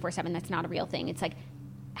happy 24/7. That's not a real thing. It's like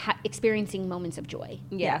experiencing moments of joy.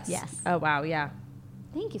 Yes. Oh, wow, yeah.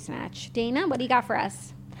 Thank you, Snatch. Dana, what do you got for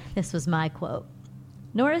us? This was my quote.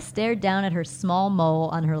 Nora stared down at her small mole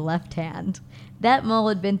on her left hand. That mole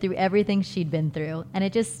had been through everything she'd been through, and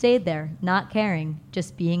it just stayed there, not caring,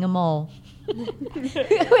 just being a mole.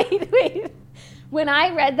 Wait. When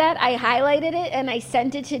I read that, I highlighted it and I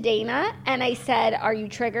sent it to Dana and I said, are you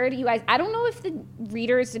triggered? You guys, I don't know if the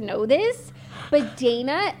readers know this, but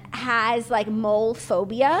Dana has like mole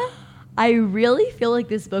phobia. I really feel like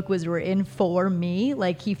this book was written for me.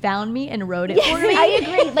 Like, he found me and wrote it for me. I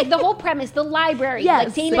agree. Like, the whole premise, the library. Yes.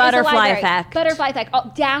 Like, Dana Butterfly is a library. effect. Butterfly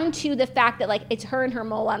effect. Down to the fact that, like, it's her and her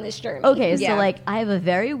mole on this journey. Okay, Yeah. so, like, I have a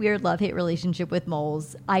very weird love-hate relationship with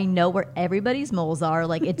moles. I know where everybody's moles are.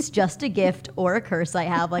 Like, it's just a gift or a curse I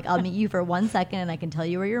have. Like, I'll meet you for 1 second and I can tell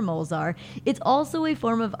you where your moles are. It's also a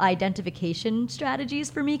form of identification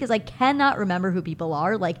strategies for me because I cannot remember who people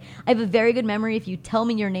are. Like, I have a very good memory. If you tell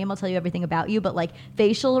me your name, I'll tell you everything about you. But, like,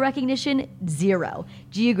 facial recognition, 0.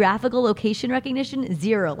 Geographical location recognition,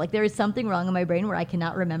 0. Like, there is something wrong in my brain where I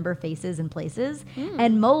cannot remember faces and places.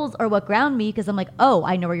 And moles are what ground me because I'm like, oh,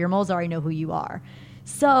 I know where your moles are. I know who you are.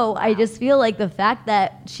 So I just feel like the fact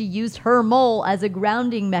that she used her mole as a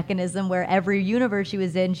grounding mechanism where every universe she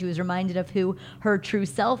was in, she was reminded of who her true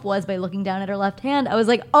self was by looking down at her left hand. I was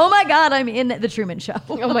like, oh my God, I'm in the Truman Show.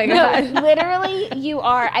 Oh my God. No, literally, you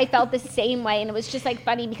are. I felt the same way. And it was just like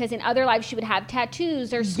funny because in other lives she would have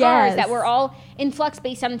tattoos or scars that were all in flux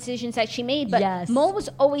based on decisions that she made. But Mole was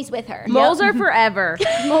always with her. Moles are forever.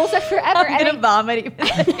 Moles are forever. I'm going to vomit.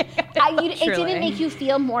 It didn't make you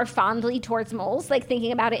feel more fondly towards moles, like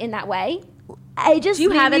thinking about it in that way? Do you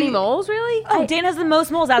have any moles, really? Oh, Dana has the most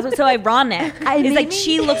moles. That's what's so ironic. It's like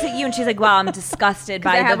she looks at you and she's like, wow, I'm disgusted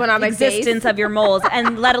by the existence of your moles.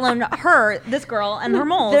 And let alone her, this girl, and her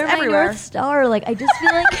moles They're everywhere. my North Star. Like, I just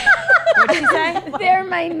feel like... What did she say? They're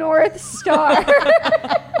my North Star.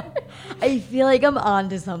 I feel like I'm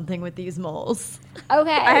onto something with these moles.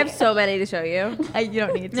 Okay. I have so many to show you. You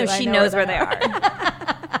don't need to. No, she knows where they are.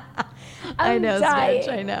 I know, dying.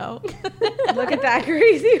 Snitch, I know. Look at that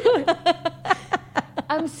crazy one.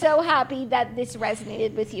 I'm so happy that this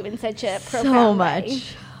resonated with you in such a profound So way.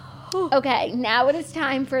 much. Okay, now it is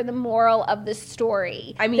time for the moral of the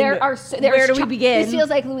story. I mean, where do we begin? This feels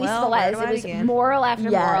like Luis Well, where Velez. do I It was begin? moral after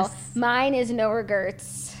moral. Yes. Mine is no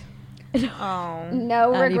regrets. Oh.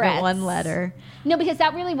 No Not regrets. even one letter. No, because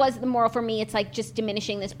that really was the moral for me. It's like just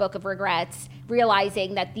diminishing this book of regrets,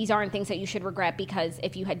 realizing that these aren't things that you should regret because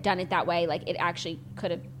if you had done it that way, like it actually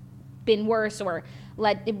could have been worse or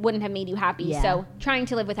it wouldn't have made you happy. Yeah. So trying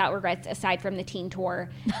to live without regrets aside from the teen tour.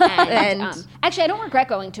 And, actually, I don't regret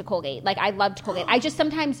going to Colgate. Like I loved Colgate. I just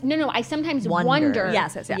sometimes, I sometimes wonder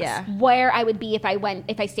Yes. Yeah. where I would be if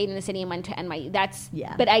I stayed in the city and went to NYU.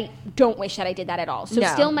 But I don't wish that I did that at all. So No.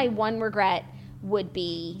 still my one regret would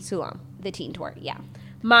be Too long. the teen tour. Yeah.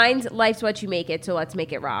 Mine's life's what you make it, so let's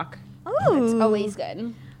make it rock. It's always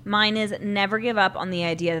good. Mine is never give up on the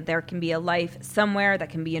idea that there can be a life somewhere that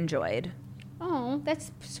can be enjoyed. Oh,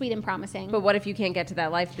 that's sweet and promising. But what if you can't get to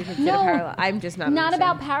that life because it's No. in a parallel? I'm just not Not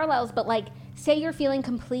understanding. about parallels, but like, say you're feeling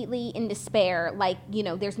completely in despair, like,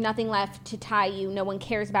 there's nothing left to tie you, no one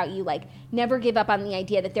cares about you, like, never give up on the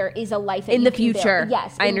idea that there is a life that in you the can build. future.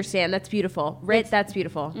 Yes. I understand. That's beautiful. Rit, that's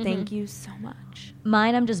beautiful. Thank you so much.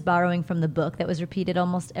 Mine, I'm just borrowing from the book that was repeated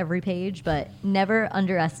almost every page, but never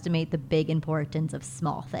underestimate the big importance of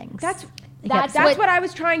small things. That's That's what I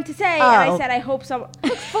was trying to say, and I Oh. said I hope so.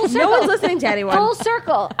 Full circle. No one's listening to anyone. Full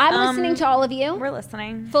circle. I'm listening to all of you. We're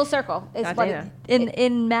listening. Full circle is Not what Dana.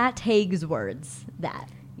 in Matt Haig's words, that.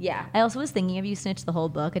 Yeah. I also was thinking of You Snitched the Whole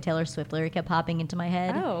Book. A Taylor Swift lyric kept popping into my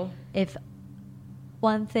head. Oh. If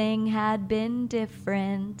one thing had been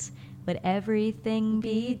different, would everything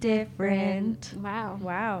be different? Wow.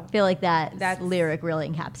 Wow. I feel like that That's- lyric really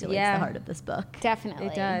encapsulates Yeah. the heart of this book. Definitely.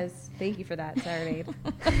 It does. Thank you for that, Serenade.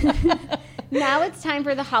 Now it's time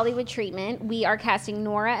for the Hollywood treatment. We are casting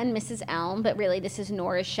Nora and Mrs. Elm, but really this is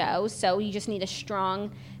Nora's show, so you just need a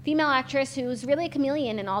strong female actress who's really a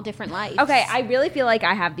chameleon in all different lives. Okay, I really feel like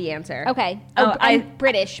I have the answer. Okay. Oh, I'm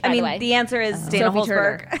British, by I the mean, way. the answer is Dana Sophie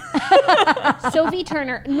Holzberg. Sophie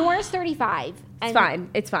Turner. Nora's 35. It's fine.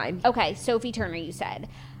 It's fine. Okay, Sophie Turner, you said.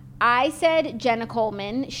 I said Jenna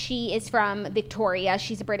Coleman. She is from Victoria.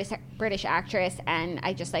 She's a British actress, and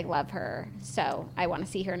I just love her. So I want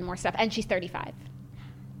to see her in more stuff. And she's 35.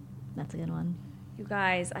 That's a good one. You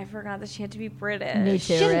guys, I forgot that she had to be British. Me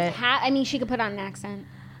too, Rit. She could put on an accent.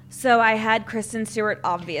 So I had Kristen Stewart,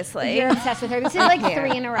 obviously. You're obsessed with her. This is like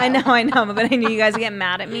 3 in a row. I know, but I knew you guys would get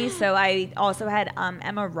mad at me. So I also had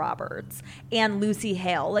Emma Roberts and Lucy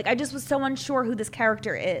Hale. I just was so unsure who this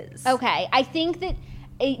character is. Okay, I think that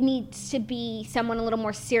it needs to be someone a little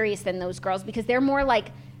more serious than those girls because they're more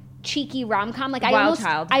cheeky rom-com. Wild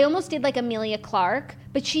Child. I almost did Amelia Clark,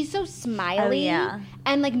 but she's so smiley. Oh, yeah.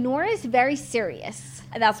 And Nora's very serious.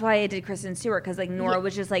 That's why I did Kristen Stewart, because Nora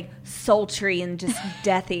was just sultry and just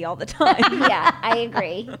deathy all the time. Yeah, I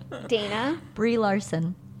agree. Dana? Brie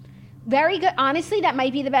Larson. Very good. Honestly, that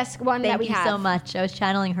might be the best one that Thank we you have. so much. I was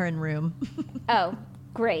channeling her in Room. Oh,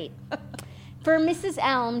 great. For Mrs.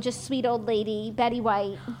 Elm, just sweet old lady, Betty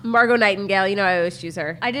White. Margot Nightingale. You know I always choose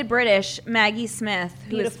her. I did British, Maggie Smith,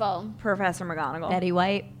 who is Beautiful. Professor McGonagall. Betty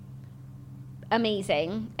White.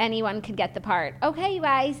 Amazing. Anyone could get the part. Okay, you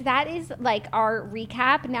guys, that is our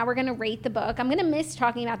recap. Now we're going to rate the book. I'm going to miss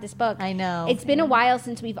talking about this book. I know. It's been a while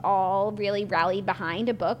since we've all really rallied behind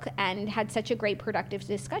a book and had such a great productive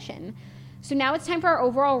discussion. So now it's time for our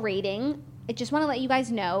overall rating. I just want to let you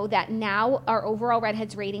guys know that now our overall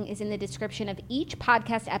Redheads rating is in the description of each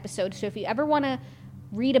podcast episode. So if you ever want to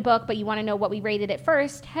read a book but you want to know what we rated it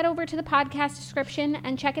first, head over to the podcast description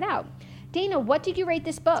and check it out. Dana, what did you rate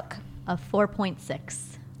this book? A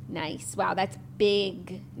 4.6. Nice. Wow, that's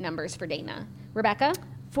big numbers for Dana. Rebecca?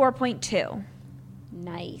 4.2.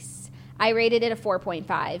 Nice. I rated it a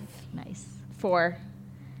 4.5. Nice. 4.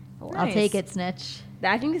 I'll take it, Snitch.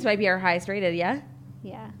 I think this might be our highest rated, yeah?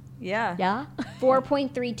 Yeah. Yeah. Yeah?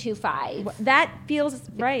 4.325. That feels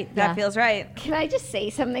right. That feels right. Can I just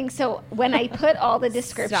say something? So when I put all the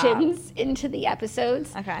descriptions into the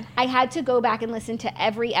episodes, Okay. I had to go back and listen to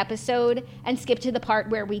every episode and skip to the part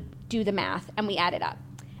where we do the math and we add it up.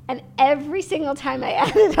 And every single time I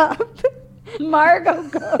add it up, Margot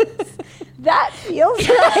goes, that feels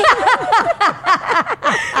right.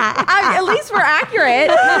 At least we're accurate.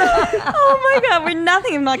 Oh my God, we're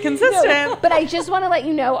nothing but consistent. But I just want to let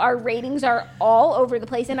you know our ratings are all over the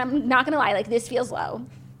place. And I'm not going to lie, like this feels low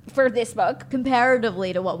for this book.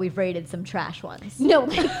 Comparatively to what we've rated some trash ones. No,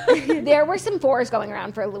 like, there were some 4s going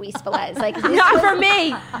around for Luis Velez. Like this Not was- for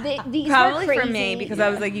me. These Probably were for crazy. me because I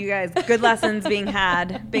was like, you guys, good lessons being taught.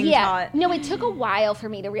 No, it took a while for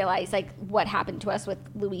me to realize like what happened to us with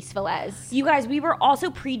Luis Velez. You guys, we were also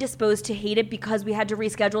predisposed to hate it because we had to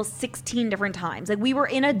reschedule 16 different times. Like we were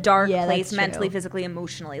in a dark Yeah, place that's mentally, true. physically,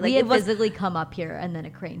 emotionally. Like We had it was physically come up here and then a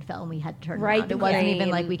crane fell and we had to turn Right, around. It wasn't even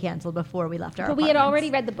crane. like we canceled before we left our But we had apartments.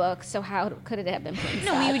 already read the book, so how could it have been?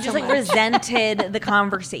 no, we just like resented the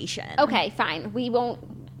conversation. Okay, fine. We won't.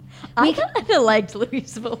 I kind of liked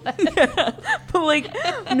Luis Velez. But like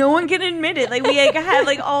no one can admit it. Like we like, had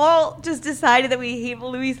like all just decided that we hate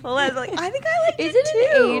Luis Velez. Like I think I liked It it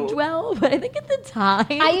didn't too. age well, but I think at the time.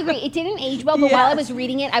 I agree. It didn't age well, but while I was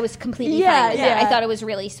reading it, I was completely fine with it. I thought it was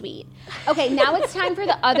really sweet. Okay, now it's time for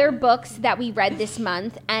the other books that we read this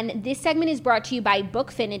month, and this segment is brought to you by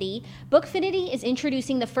Bookfinity. Bookfinity is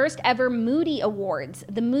introducing the first ever Moody Awards.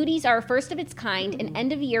 The Moodies are a first of its kind, an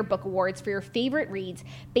end-of-year book awards for your favorite reads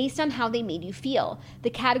based on how they made you feel. The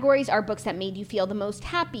categories are books that made you feel the most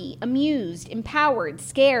happy, amused, empowered,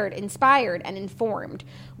 scared, inspired, and informed.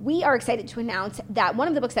 We are excited to announce that one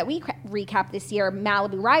of the books that we recapped this year,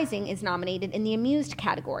 Malibu Rising, is nominated in the amused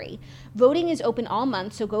category. Voting is open all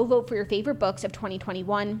month, so go vote for your favorite books of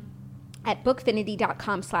 2021 at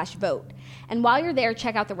bookfinity.com/vote. And while you're there,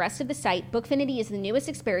 check out the rest of the site. Bookfinity is the newest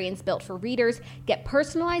experience built for readers. Get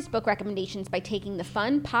personalized book recommendations by taking the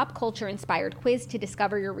fun, pop culture-inspired quiz to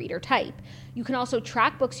discover your reader type. You can also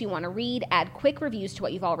track books you want to read, add quick reviews to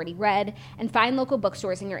what you've already read, and find local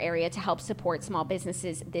bookstores in your area to help support small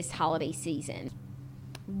businesses this holiday season.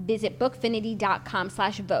 Visit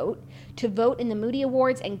bookfinity.com/vote to vote in the Moody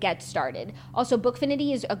Awards and get started. Also,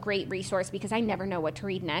 Bookfinity is a great resource because I never know what to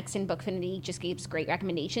read next, and Bookfinity just gives great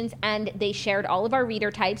recommendations. And they shared all of our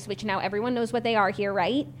reader types, which now everyone knows what they are here,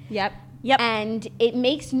 right? Yep. And it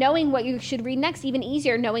makes knowing what you should read next even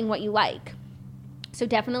easier, knowing what you like. So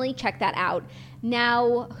definitely check that out.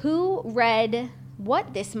 Now, who read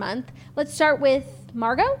what this month? Let's start with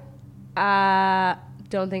Margot.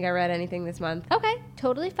 Don't think I read anything this month. Okay,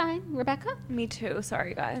 totally fine. Rebecca? Me too.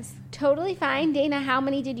 Sorry, guys. Totally fine. Dana, how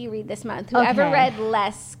many did you read this month? Whoever Okay. read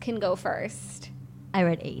less can go first. I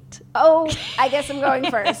read 8. Oh, I guess I'm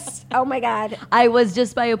going first. Oh my God. I was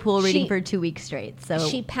just by a pool reading She- for 2 weeks straight. So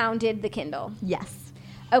She pounded the Kindle. yes.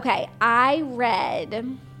 Okay, I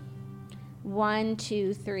read 1,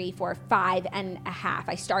 2, 3, 4, 5.5.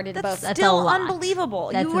 I started That's both. That's still a lot. unbelievable.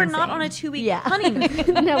 That's you were not insane. on a 2-week Yeah.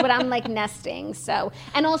 honeymoon. No, but I'm like nesting. So,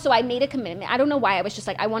 and also I made a commitment. I don't know why. I was just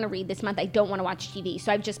like, I want to read this month. I don't want to watch TV.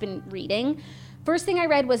 So I've just been reading. First thing I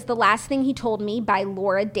read was The Last Thing He Told Me by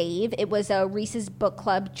Laura Dave. It was a Reese's Book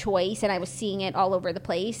Club choice, and I was seeing it all over the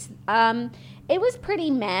place. It was pretty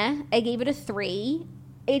meh. I gave it a 3.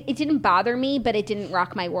 It didn't bother me, but it didn't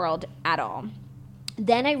rock my world at all.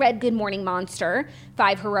 Then I read Good Morning Monster,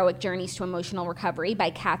 5 Heroic Journeys to Emotional Recovery by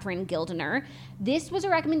Katherine Gildener. This was a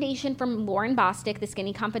recommendation from Lauren Bostic, The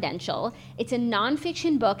Skinny Confidential. It's a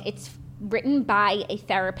nonfiction book. It's written by a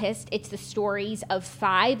therapist. It's the stories of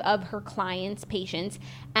 5 of her clients, patients,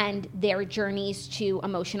 and their journeys to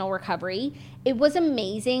emotional recovery. It was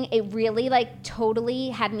amazing. It really totally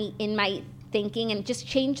had me in my thinking and just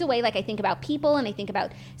changed the way I think about people and I think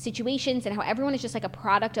about situations and how everyone is just a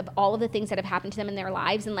product of all of the things that have happened to them in their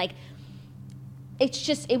lives. And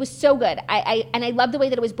it was so good. And I love the way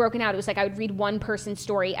that it was broken out. It was I would read one person's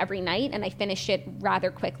story every night and I finished it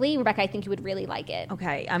rather quickly. Rebecca, I think you would really like it.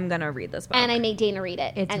 Okay, I'm going to read this book. And I made Dana read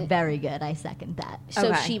it. It's and very good. I second that. so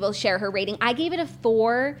Okay. she will share her rating. I gave it a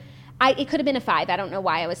 4. It could have been a 5. I don't know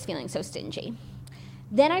why I was feeling so stingy.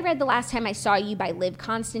 Then I read The Last Time I Saw You by Liv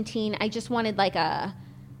Constantine. I just wanted a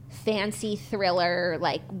fancy thriller,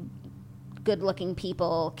 good-looking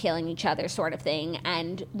people killing each other sort of thing.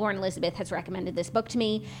 And Lauren Elizabeth has recommended this book to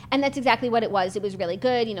me. And that's exactly what it was. It was really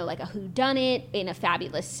good, a whodunit in a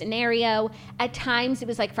fabulous scenario. At times it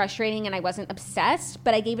was frustrating and I wasn't obsessed,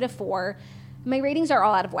 but I gave it a 4. My ratings are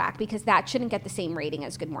all out of whack because that shouldn't get the same rating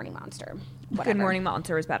as Good Morning Monster. Whatever. Good Morning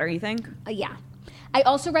Monster is better, you think? Yeah. I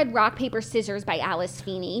also read Rock, Paper, Scissors by Alice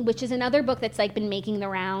Feeney, which is another book that's like been making the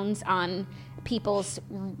rounds on people's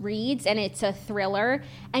reads, and it's a thriller.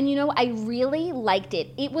 And you know, I really liked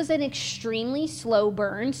it. It was an extremely slow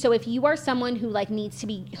burn. So if you are someone who like needs to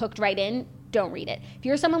be hooked right in, don't read it. If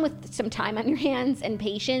you're someone with some time on your hands and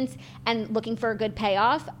patience and looking for a good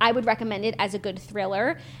payoff, I would recommend it as a good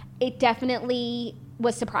thriller. It definitely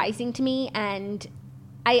was surprising to me, and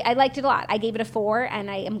I liked it a lot. I gave it a 4,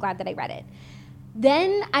 and I am glad that I read it.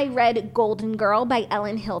 Then I read Golden Girl by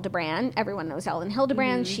Ellen Hildebrand. Everyone knows Ellen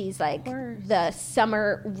Hildebrand. She's like the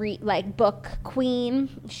summer book queen.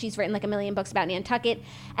 She's written like a million books about Nantucket.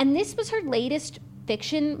 And this was her latest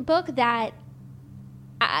fiction book that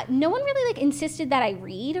no one really like insisted that I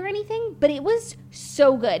read or anything, but it was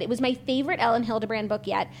so good. It was my favorite Ellen Hildebrand book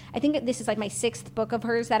yet. I think this is like my 6th book of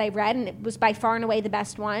hers that I read, and it was by far and away the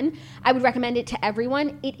best one. I would recommend it to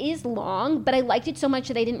everyone. It is long, but I liked it so much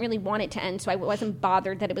that I didn't really want it to end, so I wasn't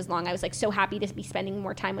bothered that it was long. I was like so happy to be spending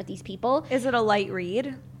more time with these people. Is it a light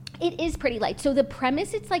read? It is pretty light. So the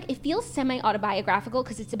premise, it's like, it feels semi-autobiographical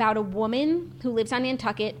because it's about a woman who lives on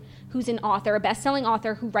Nantucket, who's an author, a best-selling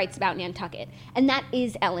author who writes about Nantucket. And that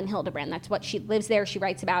is Ellen Hildebrand. That's what she lives there. She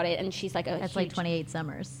writes about it, and she's like That's like 28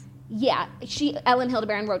 Summers. Yeah, Ellen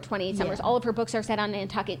Hildebrand wrote 28 Summers. Yeah. All of her books are set on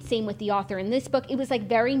Nantucket. Same with the author in this book. It was like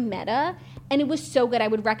very meta, and it was so good. I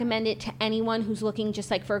would recommend it to anyone who's looking just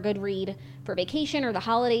like for a good read for vacation or the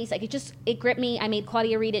holidays. Like it gripped me. I made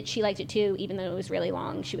Claudia read it. She liked it too, even though it was really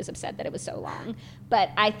long. She was upset that it was so long,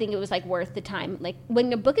 but I think it was like worth the time. Like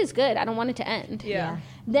when a book is good, I don't want it to end. Yeah.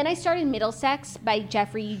 Then I started Middlesex by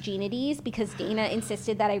Jeffrey Eugenides because Dana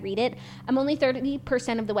insisted that I read it. I'm only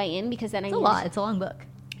 30% of the way in because then It's a long book.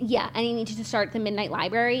 Yeah, and I needed to start the Midnight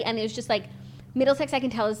Library, and it was just like, Middlesex I can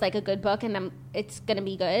tell is like a good book, and it's going to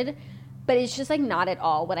be good, but it's just like not at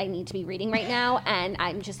all what I need to be reading right now, and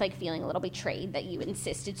I'm just like feeling a little betrayed that you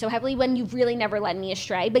insisted so heavily when you've really never led me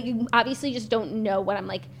astray, but you obviously just don't know what I'm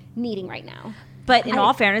like needing right now. But in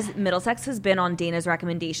all fairness, Middlesex has been on Dana's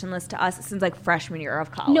recommendation list to us since like freshman year of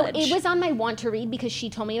college. No, it was on my want to read because she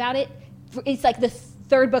told me about it. It's like the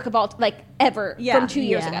 3rd book of all ever from 2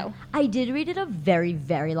 years ago. I did read it a very,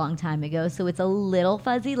 very long time ago, so it's a little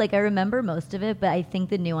fuzzy. Like I remember most of it, but I think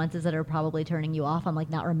the nuances that are probably turning you off, I'm like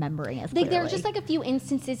not remembering as clearly. There are just like a few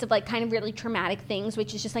instances of like kind of really traumatic things,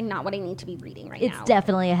 which is just like not what I need to be reading right now. It's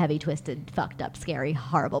definitely a heavy, twisted, fucked up, scary,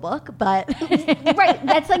 horrible book, but right.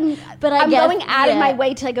 That's like, but I'm going out of my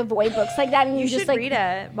way to like avoid books like that, and you just should like read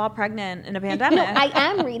it while pregnant in a pandemic. No, I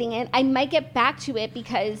am reading it. I might get back to it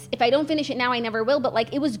because if I don't finish it now, I never will. But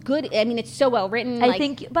like it was good. I mean, it's so well written. I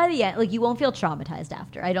think by the end, like you won't feel traumatized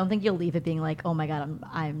after. I don't think you'll leave it being like, oh my god,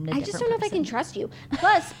 I'm. I just don't know if I can trust you.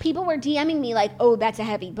 Plus, people were DMing me like, oh, that's a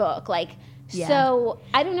heavy book. Like, so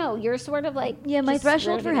I don't know. You're sort of like my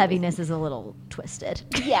threshold for heaviness is a little twisted.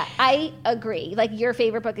 Yeah, I agree. Like your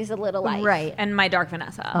favorite book is a little light, right? And My Dark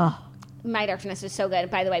Vanessa. Oh, My Dark Vanessa is so good.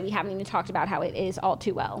 By the way, we haven't even talked about how it is All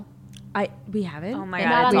Too Well. We haven't. Oh my god,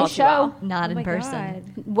 god, not on the show, not in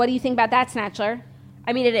person. God. What do you think about that, Snatchler?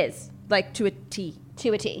 I mean, it is like to a T.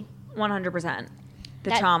 To a T. 100%. The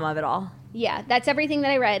charm of it all. Yeah, that's everything that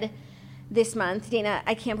I read this month. Dana,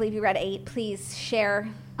 I can't believe you read 8. Please share.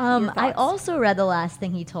 I also read The Last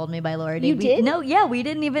Thing He Told Me by Laura Dee. You did? No, yeah, we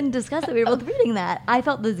didn't even discuss it. We were both reading that. I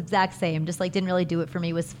felt the exact same. Just like didn't really do it for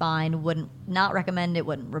me. Was fine. Wouldn't not recommend it.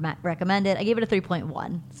 Wouldn't recommend it. I gave it a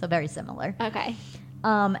 3.1. So very similar. Okay.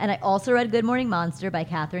 And I also read Good Morning Monster by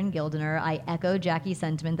Katherine Gildener. I echo Jackie's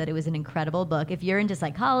sentiment that it was an incredible book. If you're into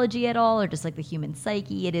psychology at all or just like the human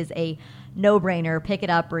psyche, it is a no-brainer. Pick it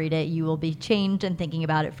up, read it. You will be changed and thinking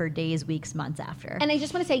about it for days, weeks, months after. And I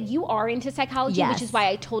just want to say you are into psychology, which is why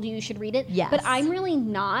I told you should read it. Yes. But I'm really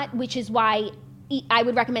not, which is why I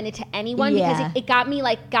would recommend it to anyone because it got me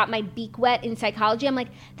got my beak wet in psychology. I'm like,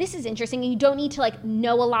 this is interesting. And you don't need to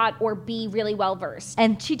know a lot or be really well versed.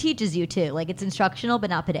 And she teaches you too. Like it's instructional, but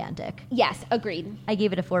not pedantic. Yes, agreed. I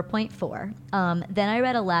gave it a 4.4. Then I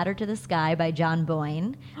read A Ladder to the Sky by John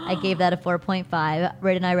Boyne. I gave that a 4.5.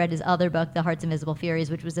 Right, and I read his other book, The Heart's Invisible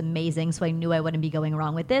Furies, which was amazing. So I knew I wouldn't be going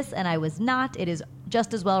wrong with this. And I was not. It is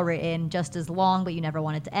just as well written, just as long, but you never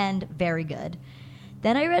want it to end. Very good.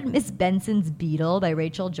 Then I read Miss Benson's Beetle by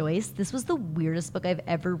Rachel Joyce. This was the weirdest book I've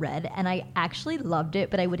ever read, and I actually loved it,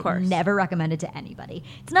 but I would never recommend it to anybody.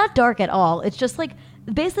 It's not dark at all. It's just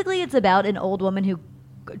basically it's about an old woman who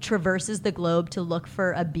traverses the globe to look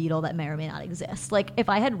for a beetle that may or may not exist. Like, if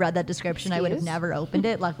I had read that description, I would have never opened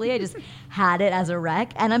it. Luckily, I just had it as a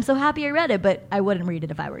rec, and I'm so happy I read it, but I wouldn't read it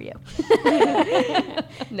if I were you.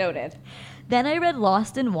 Noted. Then I read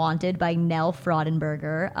Lost and Wanted by Nell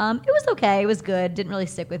Fraudenberger. It was okay. It was good. Didn't really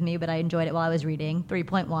stick with me, but I enjoyed it while I was reading.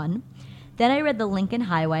 3.1. Then I read The Lincoln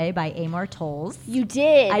Highway by Amor Towles. You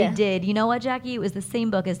did. I did. You know what, Jackie? It was the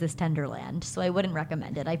same book as This Tender Land, so I wouldn't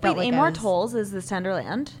recommend it. I felt Wait, like Amor Towles is This Tender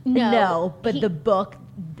Land? No, but the book,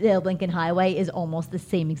 The Lincoln Highway, is almost the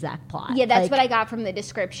same exact plot. Yeah, that's what I got from the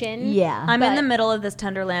description. Yeah. I'm in the middle of This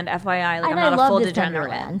Tenderland, FYI. Like, and I'm not I a full love This degenerate.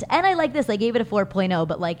 Tenderland. And I like this. I gave it a 4.0,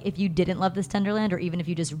 but like if you didn't love This Tenderland, or even if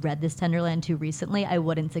you just read This Tenderland too recently, I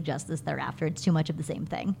wouldn't suggest this thereafter. It's too much of the same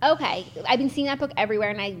thing. Okay. I've been seeing that book everywhere,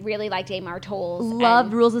 and I really liked Amor Towles.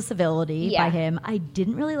 Loved Rules of Civility Yeah. by him. I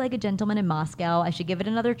didn't really like A Gentleman in Moscow. I should give it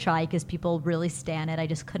another try because people really stan it. I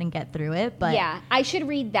just couldn't get through it. But Yeah, I should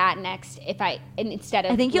read that next instead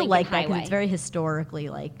of I think you'll Lincoln like that because Highway. it's very historically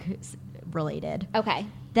related. Okay.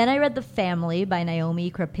 Then I read The Family by Naomi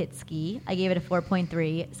Krapitsky. I gave it a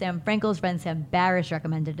 4.3. Sam Frankel's friend Sam Barish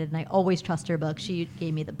recommended it, and I always trust her book. She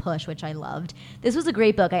gave me the push, which I loved. This was a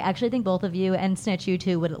great book. I actually think both of you, and Snitch, you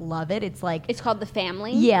too, would love it. It's like... It's called The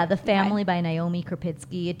Family? Yeah, The Family by Naomi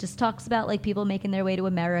Krapitsky. It just talks about like people making their way to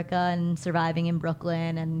America and surviving in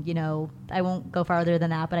Brooklyn, and I won't go farther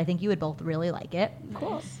than that, but I think you would both really like it.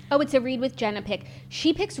 Cool. Oh, it's a read with Jenna pick.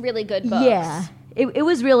 She picks really good books. Yeah. It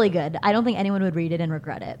was really good. I don't think anyone would read it and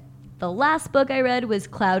regret it. The last book I read was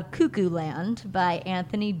Cloud Cuckoo Land by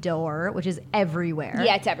Anthony Doerr, which is everywhere.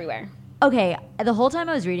 Yeah, it's everywhere. Okay, the whole time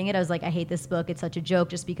I was reading it, I was like, I hate this book. It's such a joke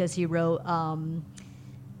just because he wrote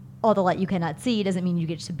All the Light You Cannot See doesn't mean you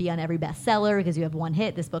get to be on every bestseller because you have one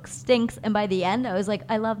hit. This book stinks. And by the end, I was like,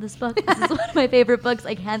 I love this book. This is one of my favorite books.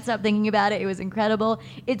 I can't stop thinking about it. It was incredible.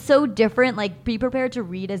 It's so different. Like, be prepared to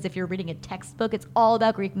read as if you're reading a textbook. It's all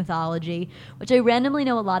about Greek mythology, which I randomly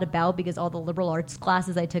know a lot about because all the liberal arts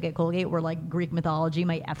classes I took at Colgate were like Greek mythology.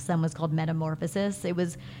 My FSEM was called Metamorphosis. It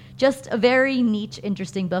was just a very niche,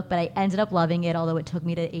 interesting book, but I ended up loving it, although it took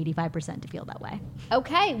me to 85% to feel that way.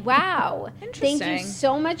 Okay, wow. Thank you Interesting.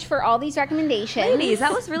 so much for all these recommendations. Ladies,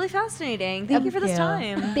 that was really fascinating. Thank you for this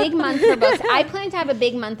time. Big month for books. I plan to have a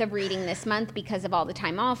big month of reading this month because of all the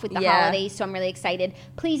time off with the Yeah. holidays, so I'm really excited.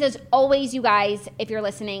 Please, as always, you guys, if you're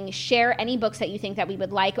listening, share any books that you think that we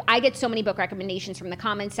would like. I get so many book recommendations from the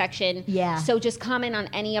comments section. Yeah. So just comment on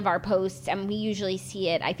any of our posts, and we usually see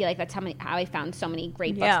it. I feel like that's how I found so many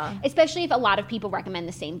great books. Yeah. Especially if a lot of people recommend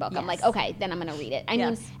the same book. I'm like, okay, then I'm going to read it. I mean,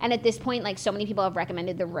 Yes. and at this point, like, so many people have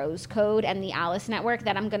recommended The Rose Code and The Alice Network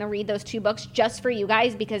that I'm going to read those two books just for you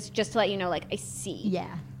guys, because just to let you know, like, I see.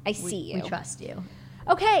 Yeah. I see you. We trust you.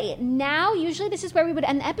 Okay, now usually this is where we would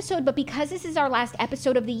end the episode, but because this is our last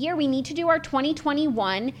episode of the year, we need to do our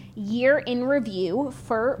 2021 year in review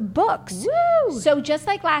for books. Woo! So just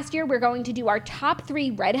like last year, we're going to do our top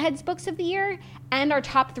 3 Redheads books of the year and our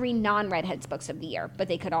top 3 non-Redheads books of the year, but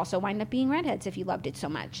they could also wind up being Redheads if you loved it so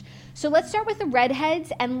much. So let's start with the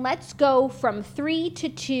Redheads, and let's go from 3 to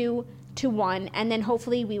 2 to 1, and then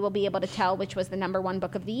hopefully we will be able to tell which was the number 1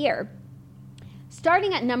 book of the year.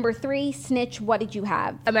 Starting at number 3, Snitch, what did you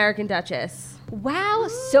have? American Duchess. Wow,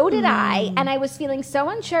 so did I. And I was feeling so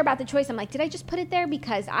unsure about the choice. I'm like, did I just put it there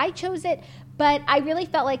because I chose it? But I really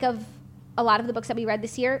felt like of a lot of the books that we read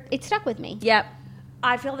this year, it stuck with me. Yep.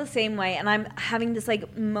 I feel the same way, and I'm having this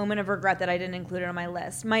like moment of regret that I didn't include it on my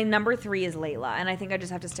list. My number 3 is Layla, and I think I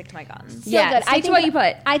just have to stick to my guns. So Yeah, good. stick to what you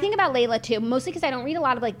put. I think about Layla too, mostly because I don't read a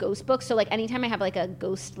lot of like ghost books. So like anytime I have like a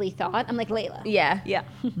ghostly thought, I'm like Layla. Yeah. Yeah.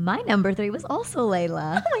 My number 3 was also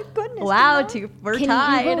Layla. Oh my goodness. Wow, Dana. we're Can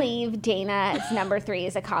tied. you believe Dana's number 3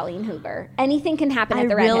 is a Colleen Hoover? Anything can happen I at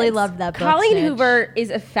the really Redheads. loved that book. Colleen Snitch. Hoover is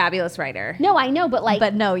a fabulous writer. No, I know, but like,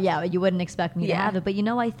 But no, yeah, you wouldn't expect me to Yeah. have it. But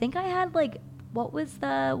I think I had like, what was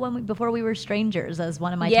the one before we were strangers as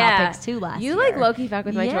one of my Yeah. top picks too last year. You like low-key fuck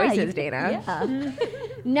with my Yeah, choices, Dana. Yeah.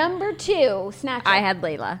 number 2, Snatcher. I had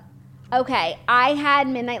Layla. Okay, I had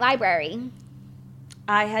Midnight Library.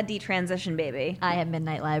 I had Detransition Baby. I had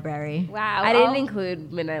Midnight Library. Wow. I didn't oh.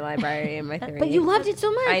 include Midnight Library in my 3. But you loved it so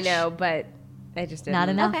much. I know, but I just didn't. Not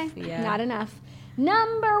enough. Okay, Yeah. not enough.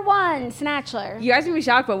 Number 1, Snatchler. You guys are gonna be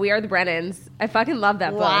shocked, but We Are the Brennans. I fucking love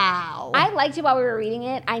that book. Wow. I liked it while we were reading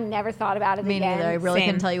it. I never thought about it Me again. neither. I really Same.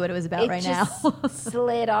 couldn't tell you what it was about It right just now.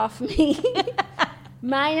 slid off me.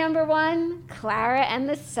 My number 1, Clara and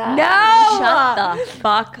the Sun. Shut the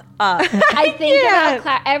fuck up. I think about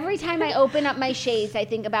Clara every time I open up my shades. I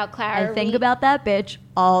think about Clara. I think about that bitch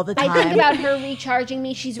all the time. I think about her recharging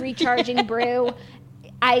me. She's recharging Brew.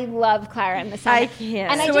 I love Clara and the Sun. I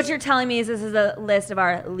can't. And So I what just, you're telling me is this is a list of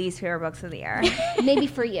our least favorite books of the year. maybe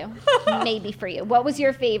for you. Maybe for you. What was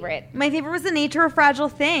your favorite? My favorite was The Nature of Fragile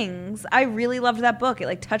Things. I really loved that book. It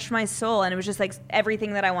like touched my soul, and it was just like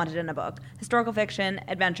everything that I wanted in a book: historical fiction,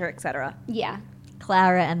 adventure, etc. Yeah.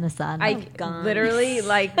 Clara and the Sun. I literally,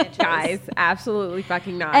 like, guys, absolutely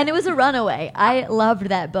fucking not. And it was a runaway. I loved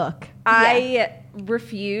that book. I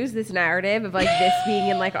refuse this narrative of, like, this being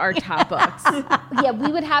in, like, our top books. Yeah,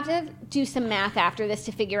 we would have to do some math after this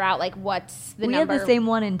to figure out, like, what's the we number. had the same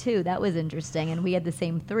 1 and 2. That was interesting. And we had the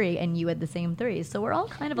same 3, and you had the same 3. So we're all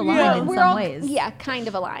kind of aligned in some ways. Yeah, kind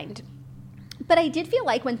of aligned. But I did feel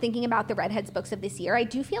like when thinking about the Redheads books of this year, I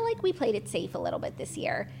do feel like we played it safe a little bit this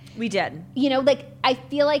year. We did. You know, like, I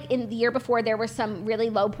feel like in the year before there were some really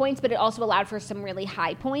low points, but it also allowed for some really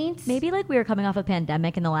high points. Maybe like we were coming off a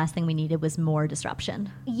pandemic and the last thing we needed was more disruption.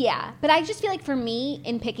 Yeah, but I just feel like for me,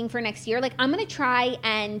 in picking for next year, like, I'm going to try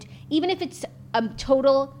and, even if it's a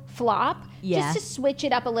total flop, just to switch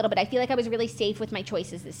it up a little bit. I feel like I was really safe with my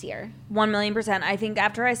choices this year. 1,000,000%. I think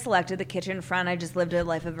after I selected the kitchen front, I just lived a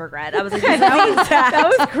life of regret. I was like,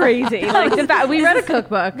 that was crazy. Like, the fact we read a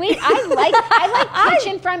cookbook. Wait, I like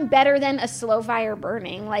kitchen front better than a slow fire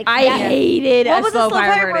burning. Like, I hated what a was slow the slow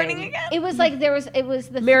fire fire burning. burning again? it was like it was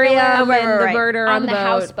the Miriam thriller and the murder on the boat.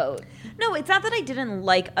 houseboat. No, it's not that I didn't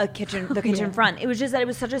like the kitchen front. It was just that it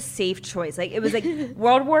was such a safe choice. Like, it was like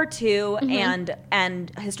World War II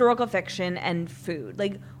and historical fiction and food.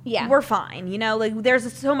 Like, we're fine, you know? Like,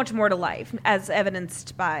 there's so much more to life, as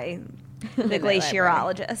evidenced by the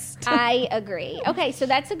glaciologist. I agree. Okay, so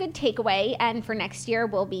that's a good takeaway. And for next year,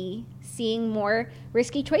 we'll be seeing more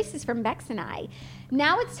risky choices from Bex and I.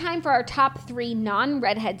 Now it's time for our top 3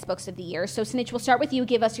 non-Redheads books of the year. So, Snitch, we'll start with you.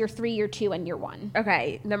 Give us your 3, your 2, and your 1.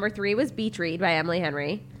 Okay, number 3 was Beach Read by Emily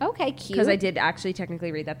Henry. Okay, cute. Because I did actually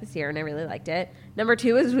technically read that this year, and I really liked it. Number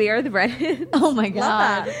 2 is We Are the Redheads. Oh my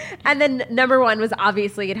God. And then number 1 was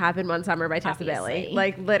obviously It Happened One Summer by Tessa Bailey.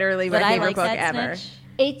 Like, literally my favorite book ever. Snitch?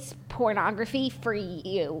 It's pornography for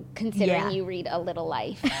you, considering you read A Little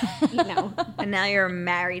Life, you know. And now you're a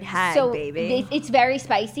married hag, baby. It's very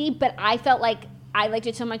spicy, but I felt like I liked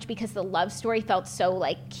it so much because the love story felt so,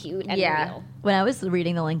 like, cute and real. When I was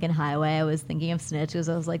reading The Lincoln Highway, I was thinking of Snitch because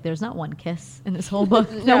I was like, there's not one kiss in this whole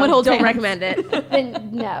book. No one holds Don't hands. recommend it.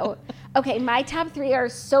 Then no. Okay, my top 3 are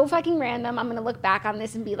so fucking random. I'm gonna look back on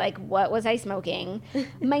this and be like, what was I smoking?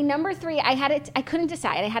 My number 3, I couldn't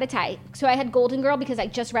decide. I had a tie. So I had Golden Girl because I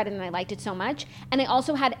just read it and I liked it so much. And I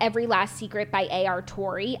also had Every Last Secret by A.R.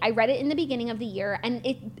 Torrey. I read it in the beginning of the year, and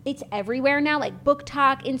it's everywhere now, like Book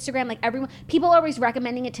Talk, Instagram, like everyone. People are always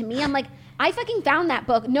recommending it to me. I'm like, I fucking found that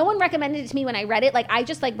book. No one recommended it to me when I read it. Like, I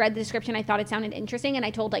just like read the description. I thought it sounded interesting, and I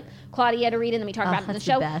told like Claudia to read it, and then we talked about it on the that's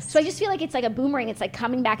show. the best. So I just feel like it's like a boomerang. It's like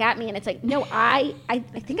coming back at me, and it's like, no, I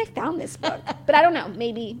think I found this book, but I don't know.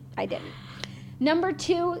 Maybe I didn't. Number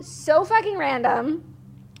 2, so fucking random,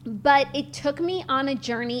 but it took me on a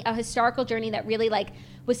journey, a historical journey that really like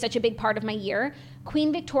was such a big part of my year.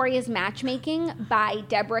 Queen Victoria's Matchmaking by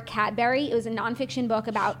Deborah Cadbury. It was a nonfiction book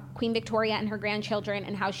about Queen Victoria and her grandchildren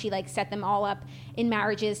and how she like set them all up in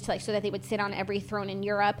marriages to like so that they would sit on every throne in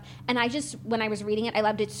Europe. And I just, when I was reading it, I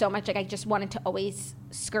loved it so much. Like, I just wanted to always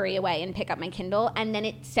scurry away and pick up my Kindle. And then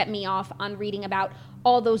it set me off on reading about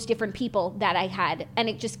all those different people that I had. And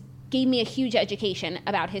it just gave me a huge education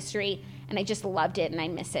about history. And I just loved it, and I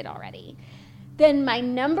miss it already. Then my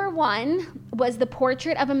number 1 was The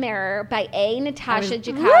Portrait of a Mirror by A. Natasha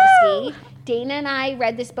Jakowski. Dana and I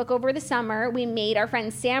read this book over the summer. We made our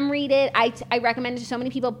friend Sam read it. I recommended it to so many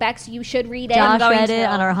people. Bex, you should read it. Josh read it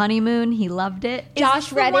on our honeymoon. He loved it.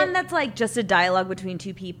 Josh read the one it. that's like just a dialogue between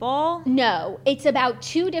 2 people. No, it's about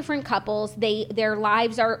 2 different couples. Their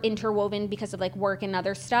lives are interwoven because of like work and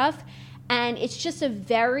other stuff. And it's just it's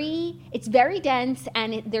very dense,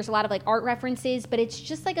 and there's a lot of like art references, but it's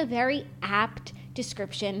just like a very apt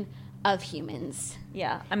description of humans.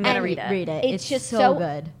 Yeah, I'm gonna read it. Read it. It's just so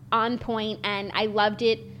good. On point, and I loved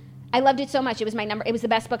it. I loved it so much. It was it was the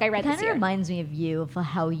best book I read It this kind of year. reminds me of you, of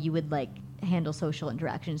how you would like handle social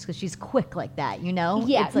interactions, because she's quick like that, you know?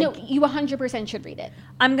 Yeah, It's like, no, you 100% should read it.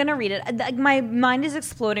 I'm gonna read it. Like, my mind is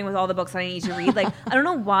exploding with all the books that I need to read. Like, I don't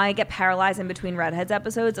know why I get paralyzed in between Redheads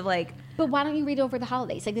episodes of like. But why don't you read it over the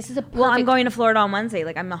holidays? Like, this is a perfect... Well, I'm going to Florida on Wednesday.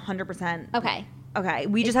 Like, I'm 100%. Okay.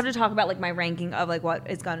 We just have to talk about like my ranking of like what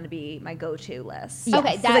is going to be my go-to list. Yes.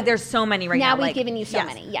 Okay, 'Cause, like, there's so many right now. Now we've like, given you so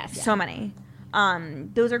many. Yes. So many.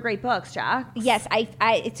 Those are great books, Jack. Yes,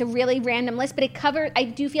 it's a really random list, but I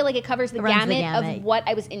do feel like it covers the runs the gamut of what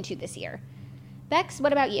I was into this year. Bex,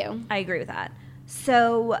 what about you? I agree with that.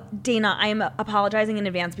 So, Dana, I'm apologizing in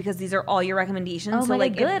advance because these are all your recommendations. Oh so, my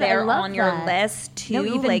like, God, if good. they're I love on your that. list too, no,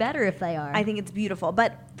 even like, better if they are. I think it's beautiful.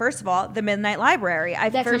 But first of all, The Midnight Library.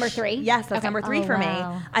 That's number 3? Yes, that's Okay. number 3 for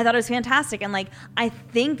wow. me. I thought it was fantastic, and like I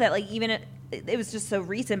think that like even it was just so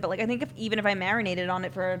recent, but like I think even if I marinated on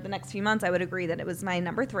it for the next few months, I would agree that it was my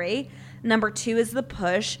number 3. Number 2 is The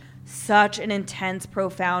Push such an intense,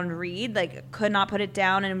 profound read. Like, could not put it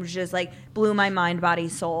down, and it was just like blew my mind, body,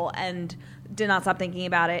 soul, and did not stop thinking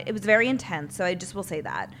about it. It was very intense, so I just will say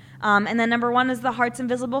that. And then number 1 is The Heart's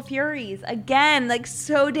Invisible Furies. Again, like,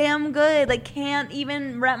 so damn good. Like, can't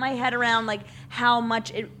even wrap my head around like how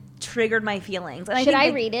much it triggered my feelings. And Should I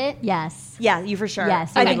read it? Yes. Yeah, you for sure.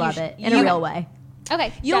 Yes, I would love it in a real way.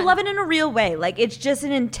 Okay. You'll done. love it in a real way. Like, it's just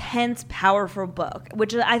an intense, powerful book,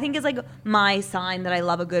 which I think is like my sign that I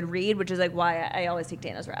love a good read, which is like why I always take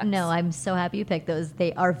Dana's Rex. No, I'm so happy you picked those.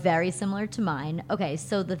 They are very similar to mine. Okay,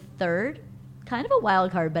 so the third, kind of a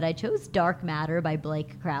wild card, but I chose Dark Matter by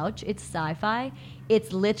Blake Crouch. It's sci-fi.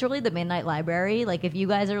 It's literally the Midnight Library. Like, if you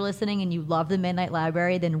guys are listening and you love the Midnight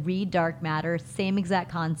Library, then read Dark Matter. Same exact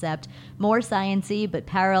concept, more science-y, but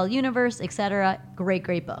parallel universe, etc. Great,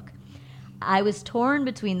 great book. I was torn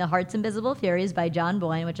between The Heart's Invisible Furies by John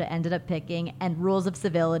Boyne, which I ended up picking, and Rules of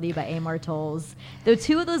Civility by Amor Towles. Though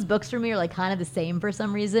 2 of those books for me are like kind of the same for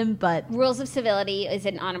some reason, but Rules of Civility is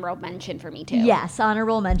an honorable mention for me too. yes,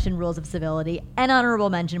 honorable mention Rules of Civility, and honorable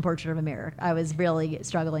mention Portrait of a Mirror. I was really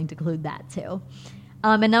struggling to include that too.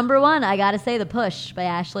 And number 1, I gotta say The Push by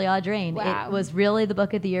Ashley Audrain. Wow. It was really the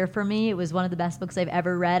book of the year for me. It was one of the best books I've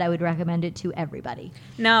ever read. I would recommend it to everybody.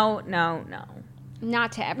 No.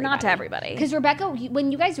 Not to everybody. Not to everybody. Because Rebecca,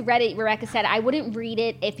 when you guys read it, Rebecca said, I wouldn't read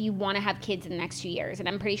it if you want to have kids in the next 2 years. And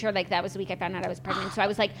I'm pretty sure like that was the week I found out I was pregnant. So I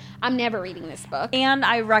was like, I'm never reading this book. And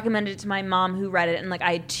I recommended it to my mom who read it. And like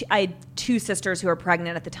I had 2 sisters who were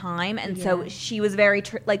pregnant at the time. And so she was very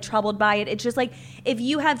troubled by it. It's just like, if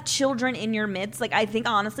you have children in your midst, like I think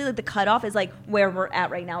honestly, like the cutoff is like where we're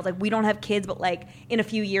at right now. It's like we don't have kids, but like in a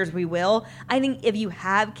few years we will. I think if you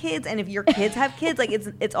have kids and if your kids have kids, like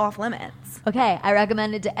it's off limits. Okay, I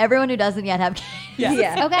recommend it to everyone who doesn't yet have kids.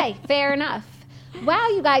 Yeah. Okay, fair enough. Wow,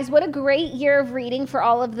 you guys, what a great year of reading for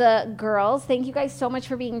all of the girls. Thank you guys so much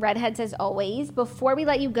for being redheads as always. Before we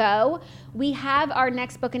let you go, we have our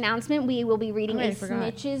next book announcement. We will be reading A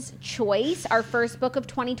Snitch's Choice, our first book of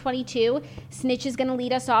 2022. Snitch is going to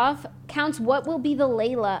lead us off. Counts, what will be the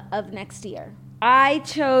Layla of next year? I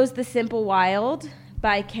chose The Simple Wild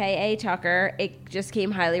by K.A. Tucker. It just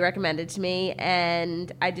came highly recommended to me,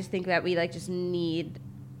 and I just think that we like just need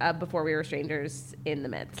Before We Were Strangers in the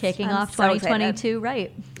midst. Kicking I'm off so 2022,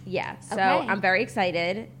 right? Yeah, so Okay. I'm very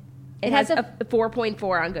excited. It has a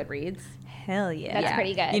 4.4 on Goodreads. Hell yeah. That's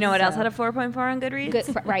pretty good. You know what else had a 4.4 on Goodreads?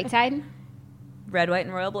 Good, right side? Red, White,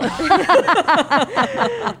 and Royal Blood.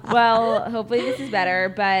 Well, hopefully this is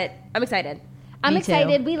better, but I'm excited. I'm Me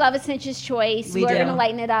excited. too. We love A Snitch's Choice. We We're do. going to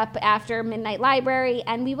lighten it up after Midnight Library,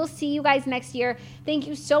 and we will see you guys next year. Thank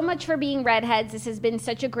you so much for being redheads. This has been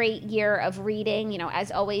such a great year of reading. You know,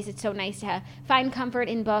 as always, it's so nice to find comfort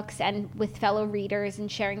in books and with fellow readers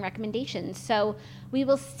and sharing recommendations. So we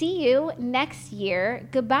will see you next year.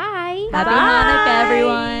 Goodbye. Happy Hanukkah,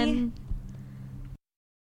 everyone.